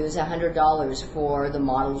say and use $100 for the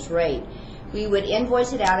model's rate. We would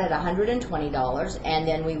invoice it out at $120, and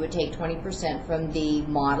then we would take 20% from the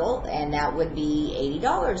model, and that would be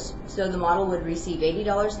 $80. So the model would receive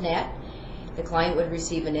 $80 net. The client would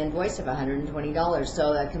receive an invoice of $120.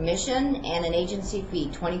 So a commission and an agency fee,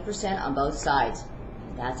 20% on both sides.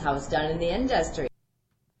 That's how it's done in the industry.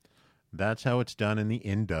 That's how it's done in the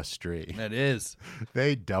industry. That is.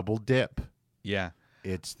 They double dip. Yeah.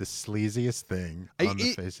 It's the sleaziest thing on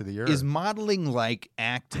the face of the earth. Is modeling like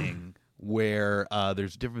acting where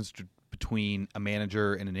there's a difference between a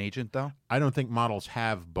manager and an agent, though? I don't think models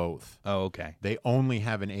have both. Oh, okay. They only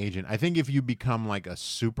have an agent. I think if you become like a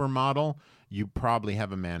supermodel, you probably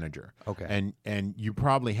have a manager. Okay. And you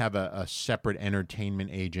probably have a separate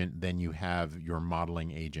entertainment agent than you have your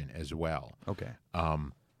modeling agent as well. Okay.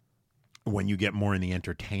 When you get more in the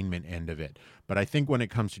entertainment end of it. But I think when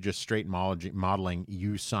it comes to just straight modeling,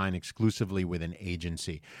 you sign exclusively with an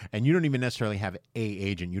agency. And you don't even necessarily have a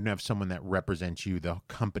agent. You don't have someone that represents you. The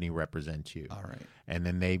company represents you. All right. And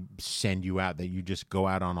then they send you out. That you just go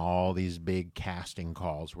out on all these big casting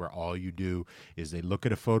calls where all you do is they look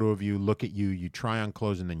at a photo of you, look at you, you try on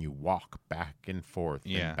clothes, and then you walk back and forth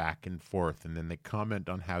and back and forth. And then they comment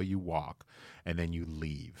on how you walk, and then you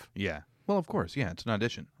leave. Yeah. Well, of course. Yeah, it's an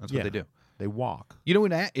audition. That's what they do. They walk. You know,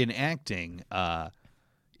 in acting,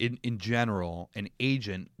 in general, an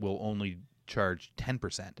agent will only charge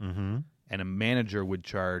 10%, and a manager would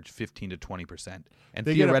charge 15 to 20%. And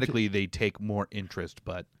They get up theoretically, they take more interest,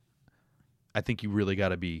 but I think you really got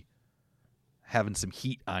to be having some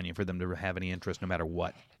heat on you for them to have any interest, no matter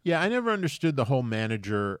what. Yeah, I never understood the whole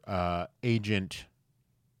manager agent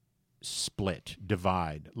split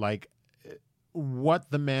divide. Like,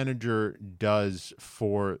 what the manager does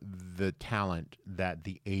for the talent that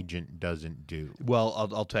the agent doesn't do. Well,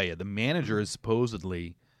 I'll tell you, the manager is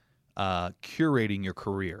supposedly curating your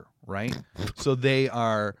career, right? So they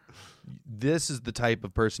are, this is the type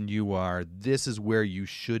of person you are, this is where you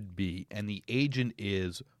should be, and the agent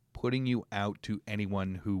is putting you out to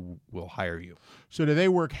anyone who will hire you. So do they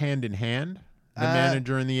work hand in hand, the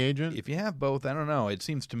manager and the agent? If you have both, I don't know. It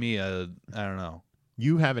seems to me, I don't know.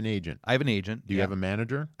 You have an agent. I have an agent. Do you have a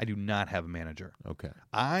manager? I do not have a manager. Okay.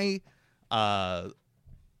 I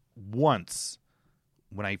once,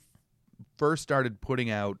 when I first started putting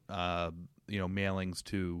out mailings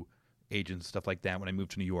to agents, stuff like that, when I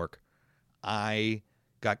moved to New York, I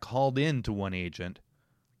got called in to one agent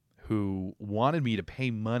who wanted me to pay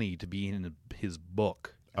money to be in his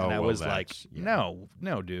book. And I was like, no,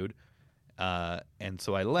 dude. And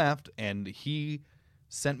so I left, and he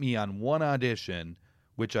sent me on one audition,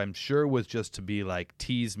 which I'm sure was just to be like,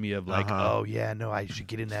 tease me of like, oh yeah, no, I should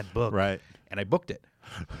get in that book. Right. And I booked it.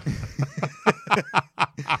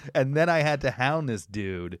 And then I had to hound this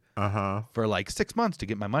dude for like 6 months to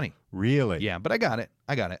get my money. Really? Yeah, but I got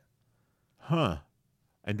it. Huh.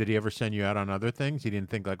 And did he ever send you out on other things? He didn't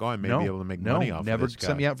think like, oh, I may be able to make money off of never this guy.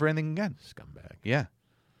 sent me out for anything again. Scumbag. Yeah.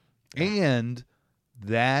 And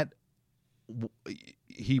that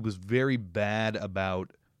he was very bad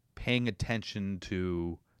about paying attention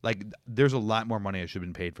to, like, there's a lot more money I should have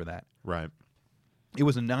been paid for that. Right. It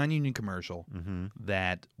was a non-union commercial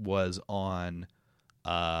that was on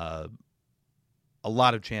a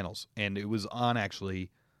lot of channels, and it was on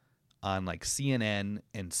actually on like CNN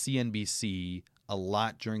and CNBC a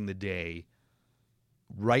lot during the day,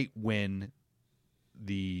 right when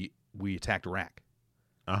we attacked Iraq.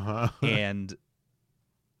 And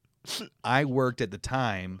I worked at the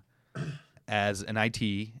time as an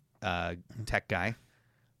IT tech guy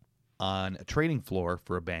on a trading floor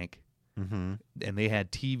for a bank, and they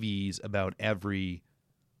had TVs about every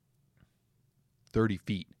 30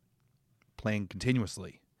 feet playing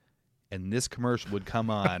continuously. And this commercial would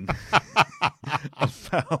come on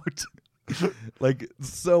about, like,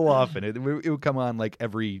 so often. It would come on, like,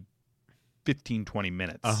 every 15, 20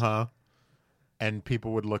 minutes. And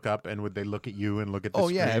people would look up, and would they look at you and look at the Oh,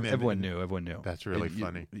 screen? yeah, and- everyone knew. That's really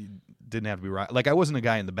funny. You didn't have to be right. Like, I wasn't a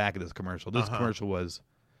guy in the back of this commercial. This commercial was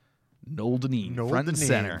Noel Deneen, front and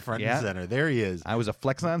center. Front and center. There he is. I was a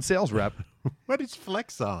Flexon sales rep. What is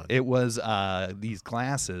Flexon? It was these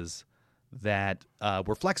glasses that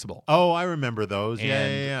were flexible. Oh, I remember those. And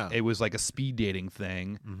Yeah. it was like a speed dating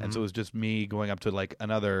thing. And so it was just me going up to like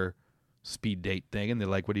another speed date thing, and they're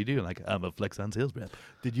like, what do you do? Like, I'm a Flexon sales rep.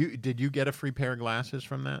 Did you get a free pair of glasses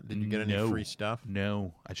from that? Did you get any free stuff?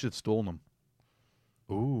 No. I should have stolen them.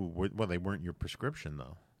 Ooh, well, they weren't your prescription,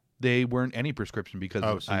 though. They weren't any prescription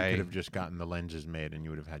because so you could have just gotten the lenses made, and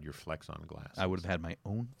you would have had your Flexon glasses. I would have had my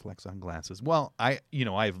own Flexon glasses. Well, I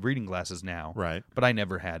have reading glasses now, Right. But I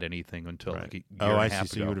never had anything until like a year and I a see. half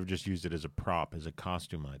So ago. you would have just used it as a prop, as a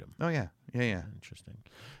costume item. Oh yeah. Interesting.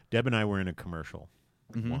 Deb and I were in a commercial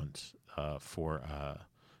once for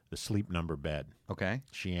the Sleep Number bed. Okay.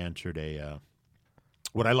 She answered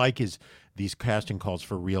what I like is these casting calls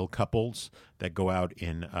for real couples that go out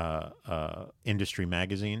in industry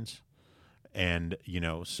magazines. And,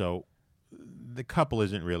 so the couple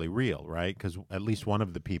isn't really real, right? Because at least one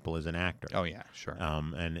of the people is an actor. Oh, yeah, sure.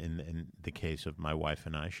 And in the case of my wife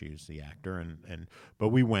and I, she's the actor. But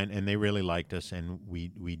we went, and they really liked us, and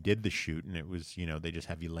we did the shoot, and it was, they just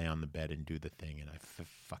have you lay on the bed and do the thing. And I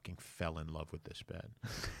fucking fell in love with this bed.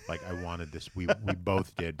 Like, I wanted this. We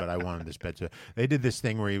both did, but I wanted this bed. So they did this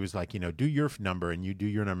thing where he was like, do your number, and you do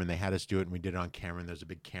your number, and they had us do it, and we did it on camera, and there's a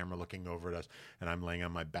big camera looking over at us, and I'm laying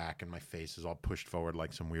on my back, and my face is all pushed forward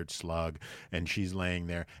like some weird slug, and she's laying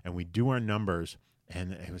there, and we do our numbers,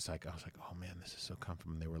 and I was like, oh, man, this is so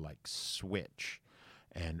comfortable. And they were like, switch.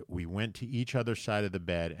 And we went to each other's side of the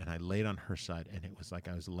bed, and I laid on her side, and it was like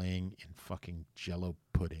I was laying in fucking Jell-O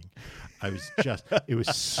pudding. It was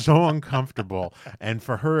so uncomfortable. And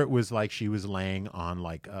for her, it was like she was laying on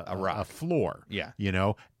like a floor. Yeah.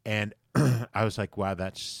 And I was like, wow,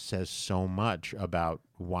 that says so much about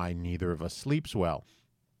why neither of us sleeps well.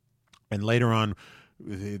 And later on,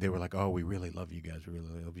 they were like, oh, we really love you guys. We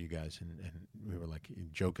really love you guys. And we were like,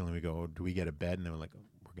 jokingly, we go, oh, do we get a bed? And they were like,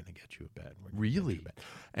 we're going to get you a bed. Really?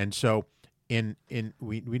 And so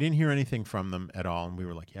we didn't hear anything from them at all. And we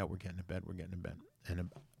were like, yeah, we're getting a bed. We're getting a bed. And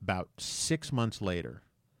about 6 months later,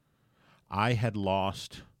 I had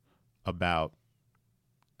lost about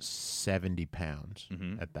 70 pounds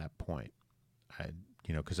at that point.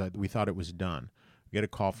 Because we thought it was done. We got a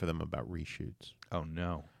call for them about reshoots. Oh,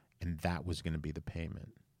 no. And that was going to be the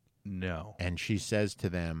payment. No. And she says to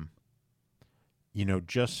them,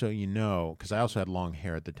 just so you know, because I also had long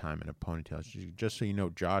hair at the time and a ponytail. Just so you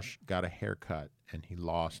know, Josh got a haircut and he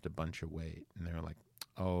lost a bunch of weight. And they were like,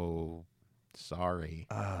 oh, sorry.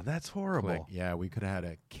 That's horrible. Like, yeah, we could have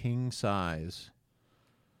had a king size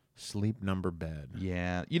sleep number bed.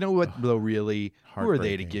 Yeah. You know what, though, really? Who are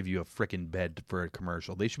they to Heartbreaking. give you a frickin' bed for a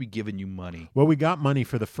commercial? They should be giving you money. Well, we got money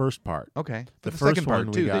for the first part. Okay. The For first second part,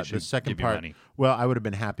 one too, we they got. should The second give you part, money. well, I would have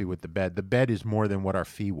been happy with the bed. The bed is more than what our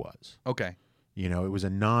fee was. Okay. It was a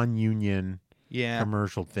non-union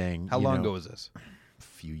commercial thing. How long ago was this? A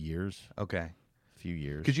few years. Okay. Few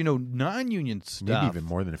years. Because, non-union stuff Maybe even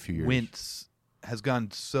more than a few years. has gone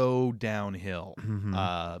so downhill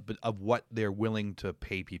but of what they're willing to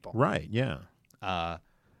pay people. Right, yeah. I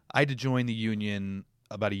had to join the union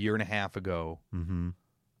about a year and a half ago,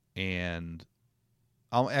 and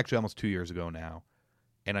actually almost 2 years ago now.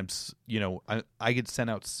 And I get sent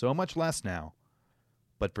out so much less now,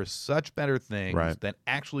 but for such better things that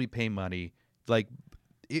actually pay money. Like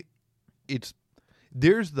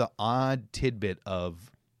there's the odd tidbit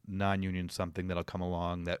of non-union something that'll come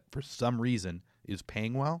along that for some reason is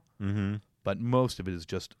paying well, but most of it is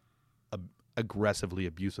just aggressively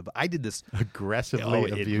abusive. I did this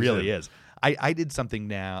aggressively abusive. It really is. I did something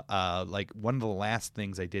now. Like one of the last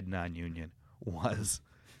things I did non-union was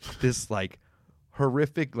this like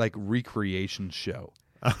horrific like recreation show,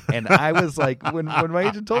 and I was like, when my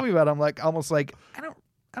agent told me about it, I'm like almost like I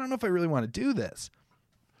don't know if I really want to do this,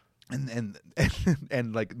 and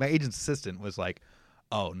like my agent's assistant was like,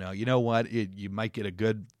 oh no, you know what? You might get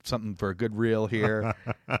something for a good reel here,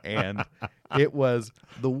 and it was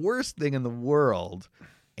the worst thing in the world,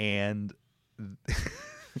 and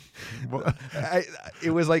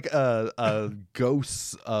it was like a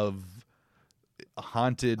ghosts of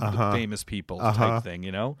haunted famous people type thing,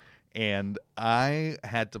 and I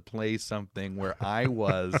had to play something where I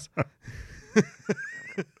was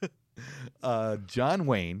John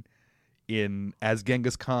Wayne as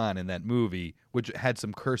Genghis Khan in that movie, which had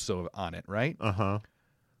some curse on it, right?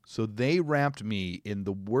 So they wrapped me in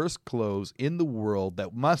the worst clothes in the world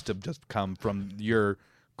that must have just come from your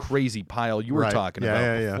crazy pile you were talking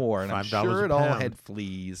about before. And I'm sure it all had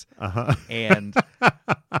fleas. And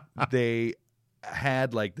they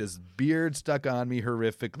had like this beard stuck on me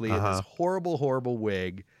horrifically and this horrible, horrible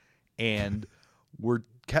wig. And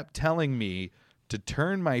kept telling me to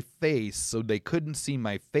turn my face so they couldn't see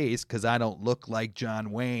my face because I don't look like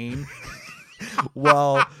John Wayne.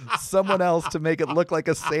 While someone else, to make it look like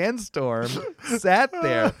a sandstorm, sat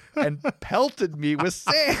there and pelted me with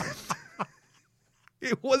sand.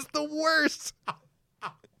 It was the worst.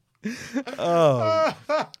 Oh,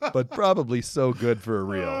 but probably so good for a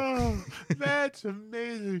reel. Oh, that's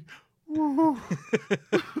amazing.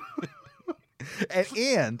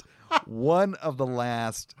 and one of the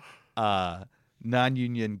last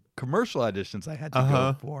non-union commercial auditions I had to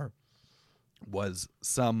go for was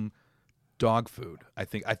some dog food. I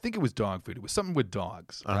think it was dog food. It was something with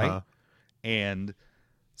dogs, right? And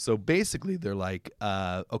so basically they're like,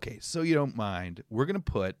 okay, so you don't mind, we're going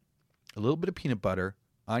to put a little bit of peanut butter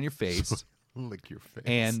on your face. Lick your face.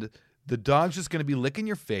 And the dog's just going to be licking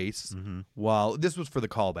your face while, this was for the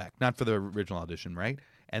callback, not for the original audition, right?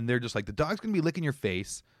 And they're just like, the dog's going to be licking your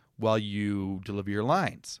face while you deliver your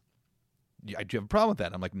lines. Do you have a problem with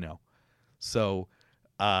that? I'm like, no. So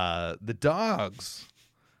the dogs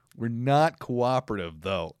were not cooperative,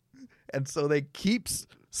 though. And so they keep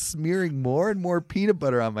smearing more and more peanut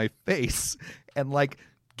butter on my face and like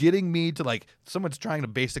getting me to like someone's trying to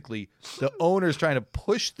basically the owner's trying to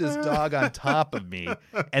push this dog on top of me,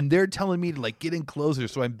 and they're telling me to like get in closer.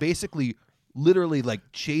 So I'm basically literally like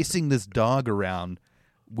chasing this dog around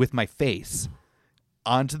with my face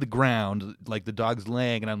onto the ground, like the dog's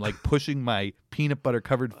laying, and I'm like pushing my peanut butter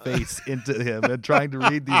covered face into him and trying to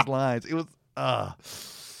read these lines. It was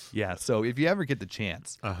yeah. So if you ever get the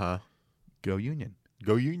chance, go Union.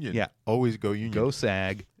 Go Union. Yeah. Always go Union. Go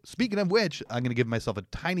SAG. Speaking of which, I'm going to give myself a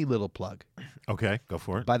tiny little plug. Okay, go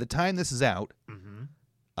for it. By the time this is out,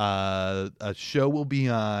 a show will be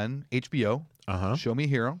on HBO, Show Me a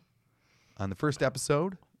Hero. On the first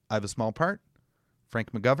episode, I have a small part.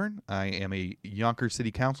 Frank McGovern. I am a Yonkers City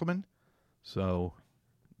councilman. So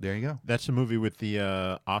there you go. That's the movie with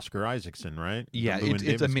the Oscar Isaacson, right? Yeah, The Llewyn it's a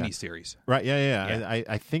Davis guy. mini-series. Right, yeah.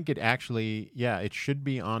 I think it actually, it should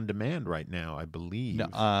be on demand right now, I believe. No,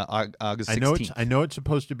 August 16th. I know it's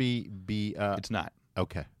supposed to be it's not.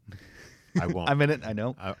 okay. I won't. I'm in it, I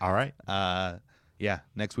know. All right. Yeah,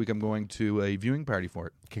 next week I'm going to a viewing party for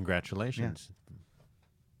it. Congratulations.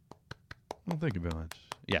 Well, thank you very much.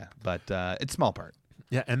 Yeah, but it's small part.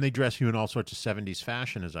 Yeah, and they dress you in all sorts of 70s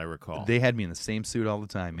fashion, as I recall. They had me in the same suit all the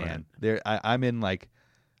time, man. I'm in like,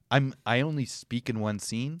 I only speak in one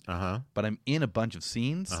scene, but I'm in a bunch of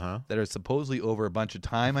scenes that are supposedly over a bunch of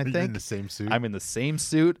time. I think You're in the same suit. I'm in the same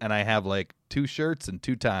suit, and I have like 2 shirts and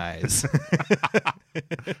 2 ties.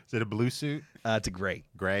 Is it a blue suit? It's a gray.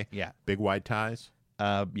 Gray? Yeah. Big white ties?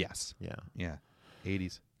 Yes. Yeah.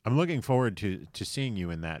 80s. I'm looking forward to seeing you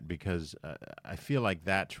in that because I feel like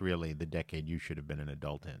that's really the decade you should have been an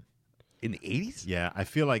adult in. In the 80s? Yeah, I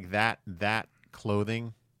feel like that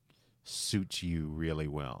clothing suits you really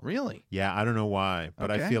well. Really? Yeah, I don't know why, but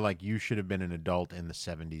Okay. I feel like you should have been an adult in the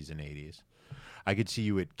 70s and 80s. I could see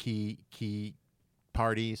you at key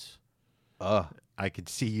parties. I could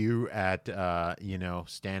see you at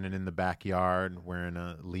standing in the backyard wearing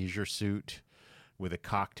a leisure suit with a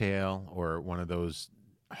cocktail or one of those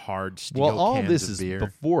hard steel Well, all cans this of is beer.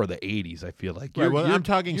 before the 80s, I feel like. Right, well, I'm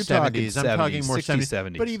talking you're 70s. I'm talking more 60s,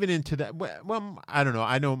 70s. But even into that, well, I don't know.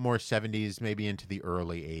 I know more 70s, maybe into the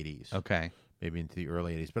early 80s. Okay. Maybe into the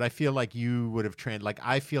early 80s. But I feel like you would have trained, like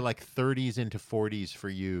I feel like 30s into 40s for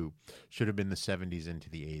you should have been the 70s into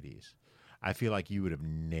the 80s. I feel like you would have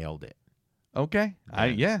nailed it. Okay. Sure. I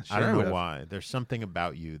don't know would've. why. There's something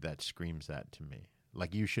about you that screams that to me.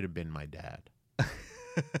 Like you should have been my dad.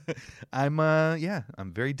 I'm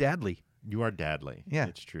very dadly. You are dadly. Yeah.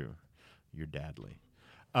 It's true. You're dadly.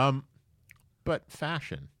 But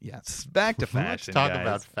fashion. Yes. Back to fashion. Let's talk guys.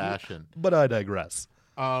 about fashion. But I digress.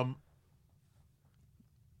 Did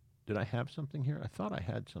I have something here? I thought I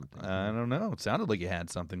had something. I don't know. It sounded like you had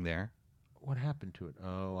something there. What happened to it?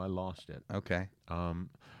 Oh, I lost it. Okay. All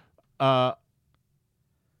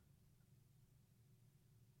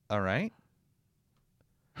right.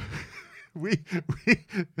 We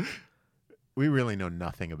really know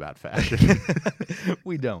nothing about fashion.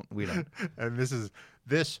 We don't. And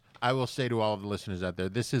this I will say to all of the listeners out there,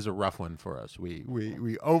 this is a rough one for us. We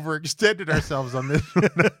overextended ourselves on this one.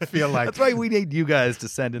 I feel like That's why we need you guys to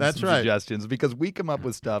send in That's some right. suggestions, because we come up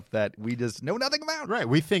with stuff that we just know nothing about. right.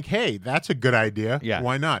 We think, hey, that's a good idea. Yeah.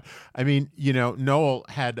 Why not? I mean, Noel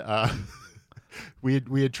had we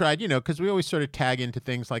had tried, because we always sort of tag into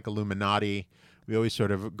things like Illuminati. We always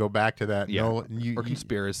sort of go back to that. Yeah. Noel, Or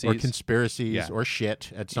conspiracies. Or conspiracies Yeah. or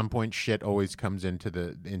shit. At some point, shit always comes into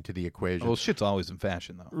the equation. Well, shit's always in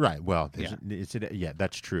fashion, though. Right. Well, Yeah.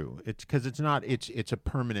 that's true. It's because it's not. It's a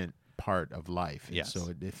permanent part of life. Yes.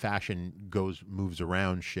 So fashion moves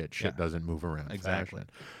around shit. Shit Yeah. doesn't move around. Exactly.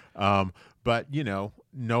 Fashion. But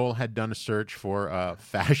Noel had done a search for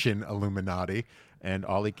fashion Illuminati, and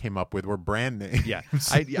all he came up with were brand names. Yeah,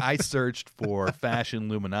 I searched for fashion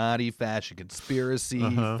Illuminati, fashion conspiracy,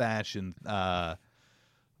 fashion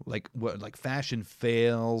like fashion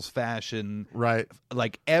fails, fashion Right.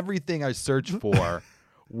 like everything I searched for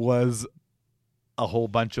was a whole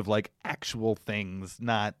bunch of like actual things,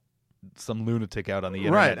 not some lunatic out on the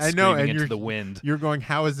internet Right, I know, screaming and into you're the wind. You're going,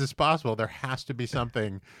 how is this possible? There has to be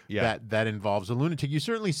something Yeah. that involves a lunatic. You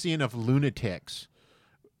certainly see enough lunatics,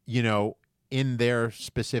 in their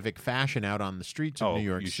specific fashion out on the streets of New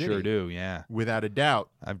York you City. sure do, yeah. Without a doubt.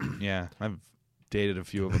 I've dated a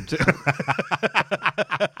few of them too.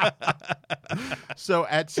 So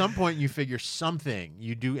at some point you figure something.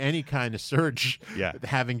 You do any kind of search Yeah.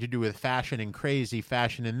 having to do with fashion and crazy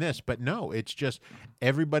fashion and this. But no, it's just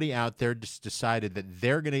everybody out there just decided that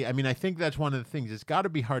they're going to. I mean, I think that's one of the things. It's got to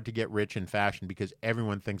be hard to get rich in fashion because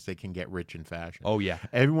everyone thinks they can get rich in fashion. Oh, yeah.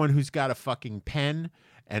 Everyone who's got a fucking pen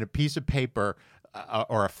and a piece of paper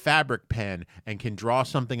or a fabric pen and can draw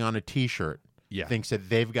something on a T-shirt Yeah. thinks that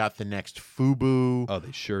they've got the next FUBU Oh,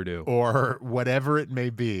 they sure do. or whatever it may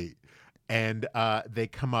be. And they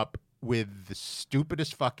come up with the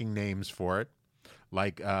stupidest fucking names for it.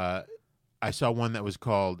 Like, I saw one that was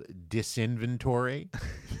called Disinventory.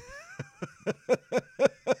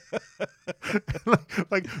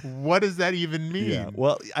 like, what does that even mean? Yeah.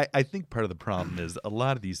 Well, I think part of the problem is a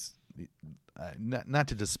lot of these, not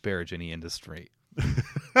to disparage any industry,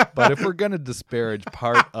 but if we're going to disparage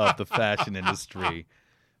part of the fashion industry,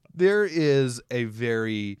 there is a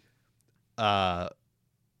very, not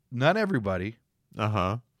everybody,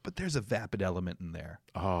 but there's a vapid element in there.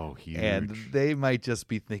 Oh, huge. And they might just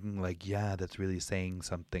be thinking like, yeah, that's really saying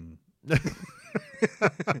something.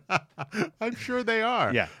 I'm sure they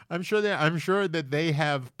are. Yeah. I'm sure that they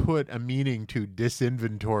have put a meaning to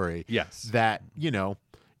disinventory. Yes. That,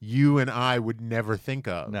 you and I would never think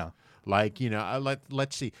of. No. Like,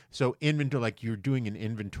 let's see. So inventory, like you're doing an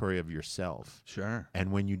inventory of yourself. Sure.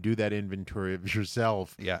 And when you do that inventory of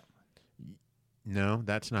yourself, Yeah. no,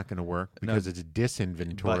 that's not going to work because it's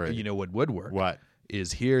disinventory. But you know what would work? What?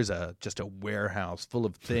 Is here's just a warehouse full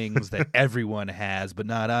of things that everyone has, but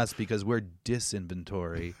not us because we're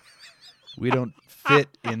disinventory. We don't fit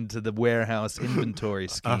into the warehouse inventory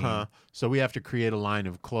scheme. So we have to create a line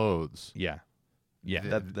of clothes. Yeah. Yeah,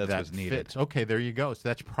 that's what's needed. Fits. Okay, there you go. So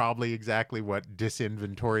that's probably exactly what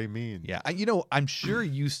disinventory means. Yeah, I'm sure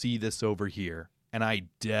you see this over here, and I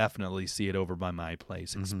definitely see it over by my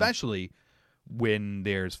place, especially when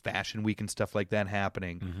there's Fashion Week and stuff like that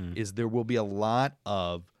happening, is there will be a lot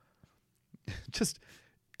of just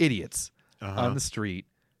idiots on the street.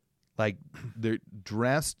 Like, they're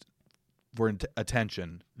dressed for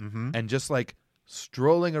attention and just like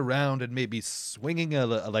strolling around and maybe swinging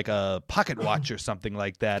a pocket watch or something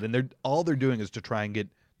like that. And all they're doing is to try and get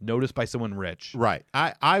noticed by someone rich. Right.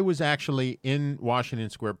 I was actually in Washington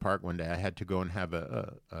Square Park one day. I had to go and have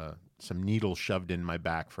some needles shoved in my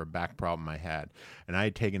back for a back problem I had. And I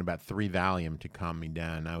had taken about 3 Valium to calm me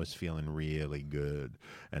down. I was feeling really good.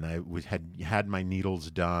 And I had my needles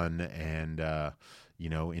done and,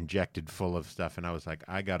 injected full of stuff. And I was like,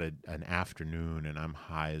 I got an afternoon and I'm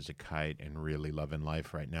high as a kite and really loving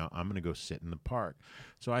life right now. I'm going to go sit in the park.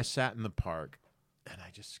 So I sat in the park and I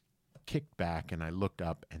just kicked back and I looked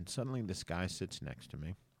up and suddenly this guy sits next to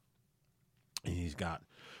me. And he's got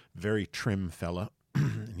very trim fella.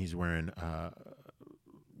 And he's wearing, a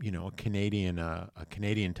Canadian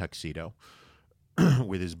tuxedo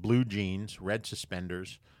with his blue jeans, red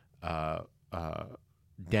suspenders,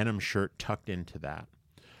 denim shirt tucked into that.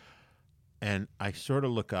 And I sort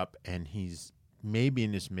of look up, and he's maybe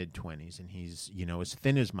in his mid-20s, and he's, as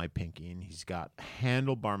thin as my pinky, and he's got a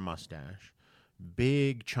handlebar mustache,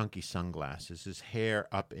 big chunky sunglasses, his hair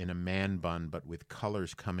up in a man bun, but with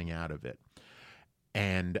colors coming out of it,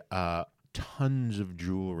 and tons of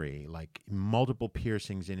jewelry, like multiple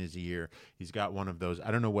piercings in his ear. He's got one of those, I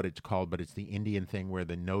don't know what it's called, but it's the Indian thing where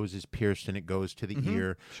the nose is pierced and it goes to the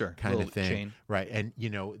ear, Sure. kind Little of thing. chain. Right. And,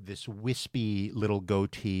 this wispy little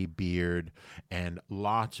goatee beard and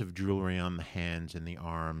lots of jewelry on the hands and the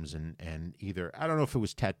arms and either, I don't know if it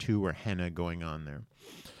was tattoo or henna going on there.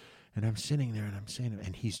 And I'm sitting there and I'm saying,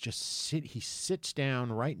 and he's just he sits down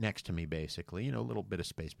right next to me, basically, a little bit of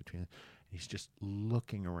space between us. He's just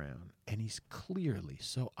looking around, and he's clearly,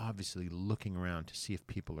 so obviously looking around to see if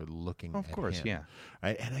people are looking at him. Of course, yeah.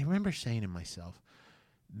 Right? And I remember saying to myself,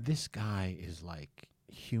 this guy is like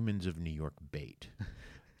Humans of New York bait.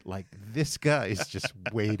 Like, this guy is just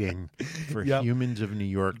waiting for Humans of New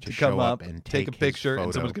York to show come up and take a picture, his and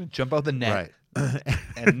photo. someone's going to jump out the net Right.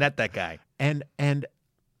 and net that guy. And I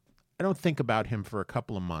don't think about him for a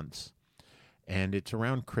couple of months. And it's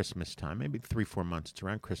around Christmas time, maybe 3-4 months. It's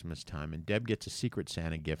around Christmas time, and Deb gets a Secret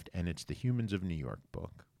Santa gift, and it's the Humans of New York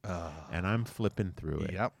book. And I'm flipping through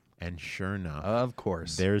it. Yep. And sure enough, Of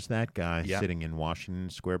course. there's that guy Yep. sitting in Washington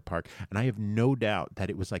Square Park. And I have no doubt that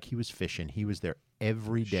it was like he was fishing. He was there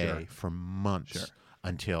every day Sure. for months Sure.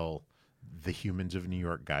 until the Humans of New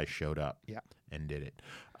York guy showed up and did it.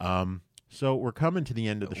 So we're coming to the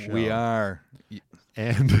end of the show. We are.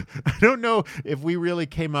 And I don't know if we really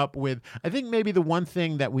came up with, I think maybe the one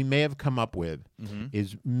thing that we may have come up with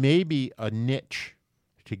is maybe a niche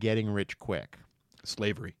to getting rich quick.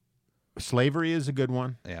 Slavery. Slavery is a good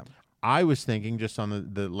one. Yeah. I was thinking, just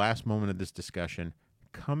on the last moment of this discussion,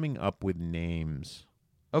 coming up with names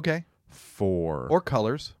Okay. for Or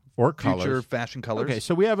colors. or Future colors. fashion colors. Okay,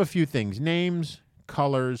 so we have a few things: names,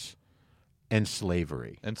 colors, and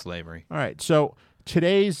slavery. And slavery. All right, so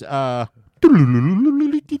today's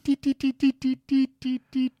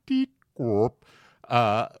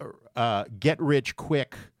get rich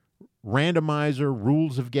quick randomizer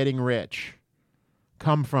rules of getting rich.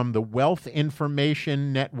 come from the Wealth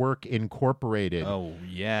Information Network Incorporated. Oh,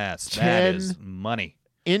 yes. 10 That is money.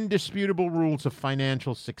 Indisputable rules of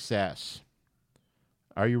financial success.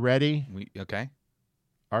 Are you ready? Okay.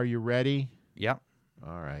 Are you ready? Yep.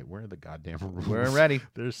 All right. Where are the goddamn rules? We're ready.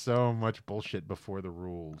 There's so much bullshit before the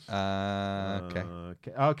rules. Okay.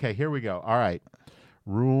 Okay, here we go. All right.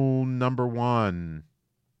 Rule number 1.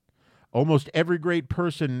 Almost every great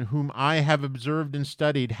person whom I have observed and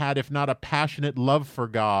studied had, if not a passionate love for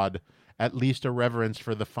God, at least a reverence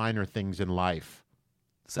for the finer things in life.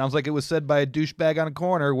 Sounds like it was said by a douchebag on a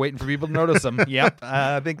corner waiting for people to notice him. Yep.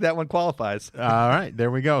 I think that one qualifies. All right.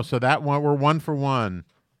 There we go. So that one, we're 1 for 1.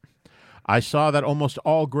 I saw that almost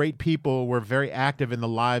all great people were very active in the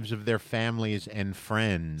lives of their families and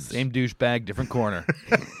friends. Same douchebag, different corner.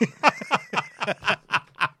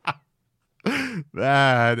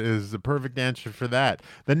 That is the perfect answer for that.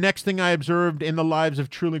 The next thing I observed in the lives of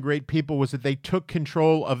truly great people was that they took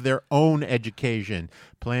control of their own education.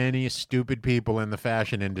 Plenty of stupid people in the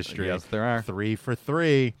fashion industry. Yes, there are. 3 for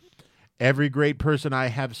 3. Every great person I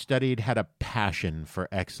have studied had a passion for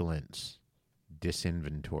excellence.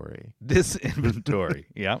 Disinventory. Disinventory.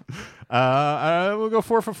 Yep. We'll go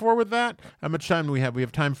 4 for 4 with that. How much time do we have? We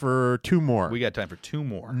have time for 2 more. We got time for 2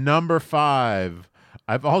 more. Number 5.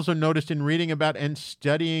 I've also noticed in reading about and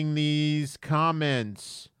studying these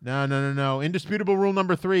comments. No. Indisputable rule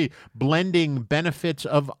number 3. Blending benefits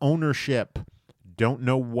of ownership. Don't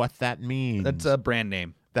know what that means. That's a brand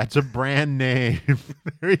name. That's a brand name.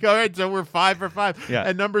 There we go. All right, so we're 5 for 5. Yeah.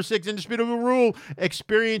 And number 6, indisputable rule.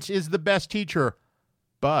 Experience is the best teacher.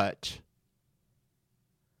 But...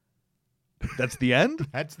 That's the end?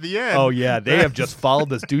 That's the end. Oh, yeah. They have just followed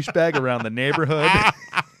this douchebag around the neighborhood.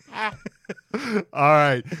 All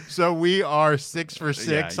right. So we are 6 for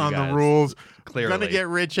 6 Yeah, on you the guys, rules. clearly. Going to get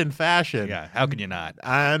rich in fashion. Yeah. How can you not?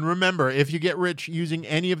 And remember, if you get rich using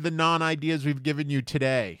any of the non-ideas we've given you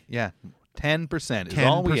today, Yeah. 10% is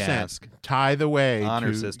all we ask. tie the way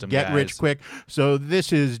Honor to system, get guys. rich quick. So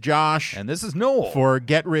this is Josh And this is Noel. for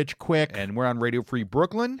Get Rich Quick And we're on Radio Free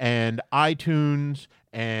Brooklyn. and iTunes,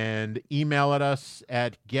 and email at us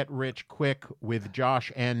at GetRichQuick with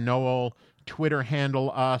Josh and Noel. Twitter handle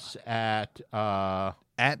us at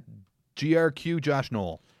GRQ Josh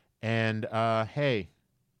Noel. and hey,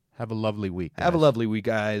 have a lovely week. Have a guys. lovely week,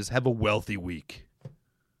 guys. Have a wealthy week.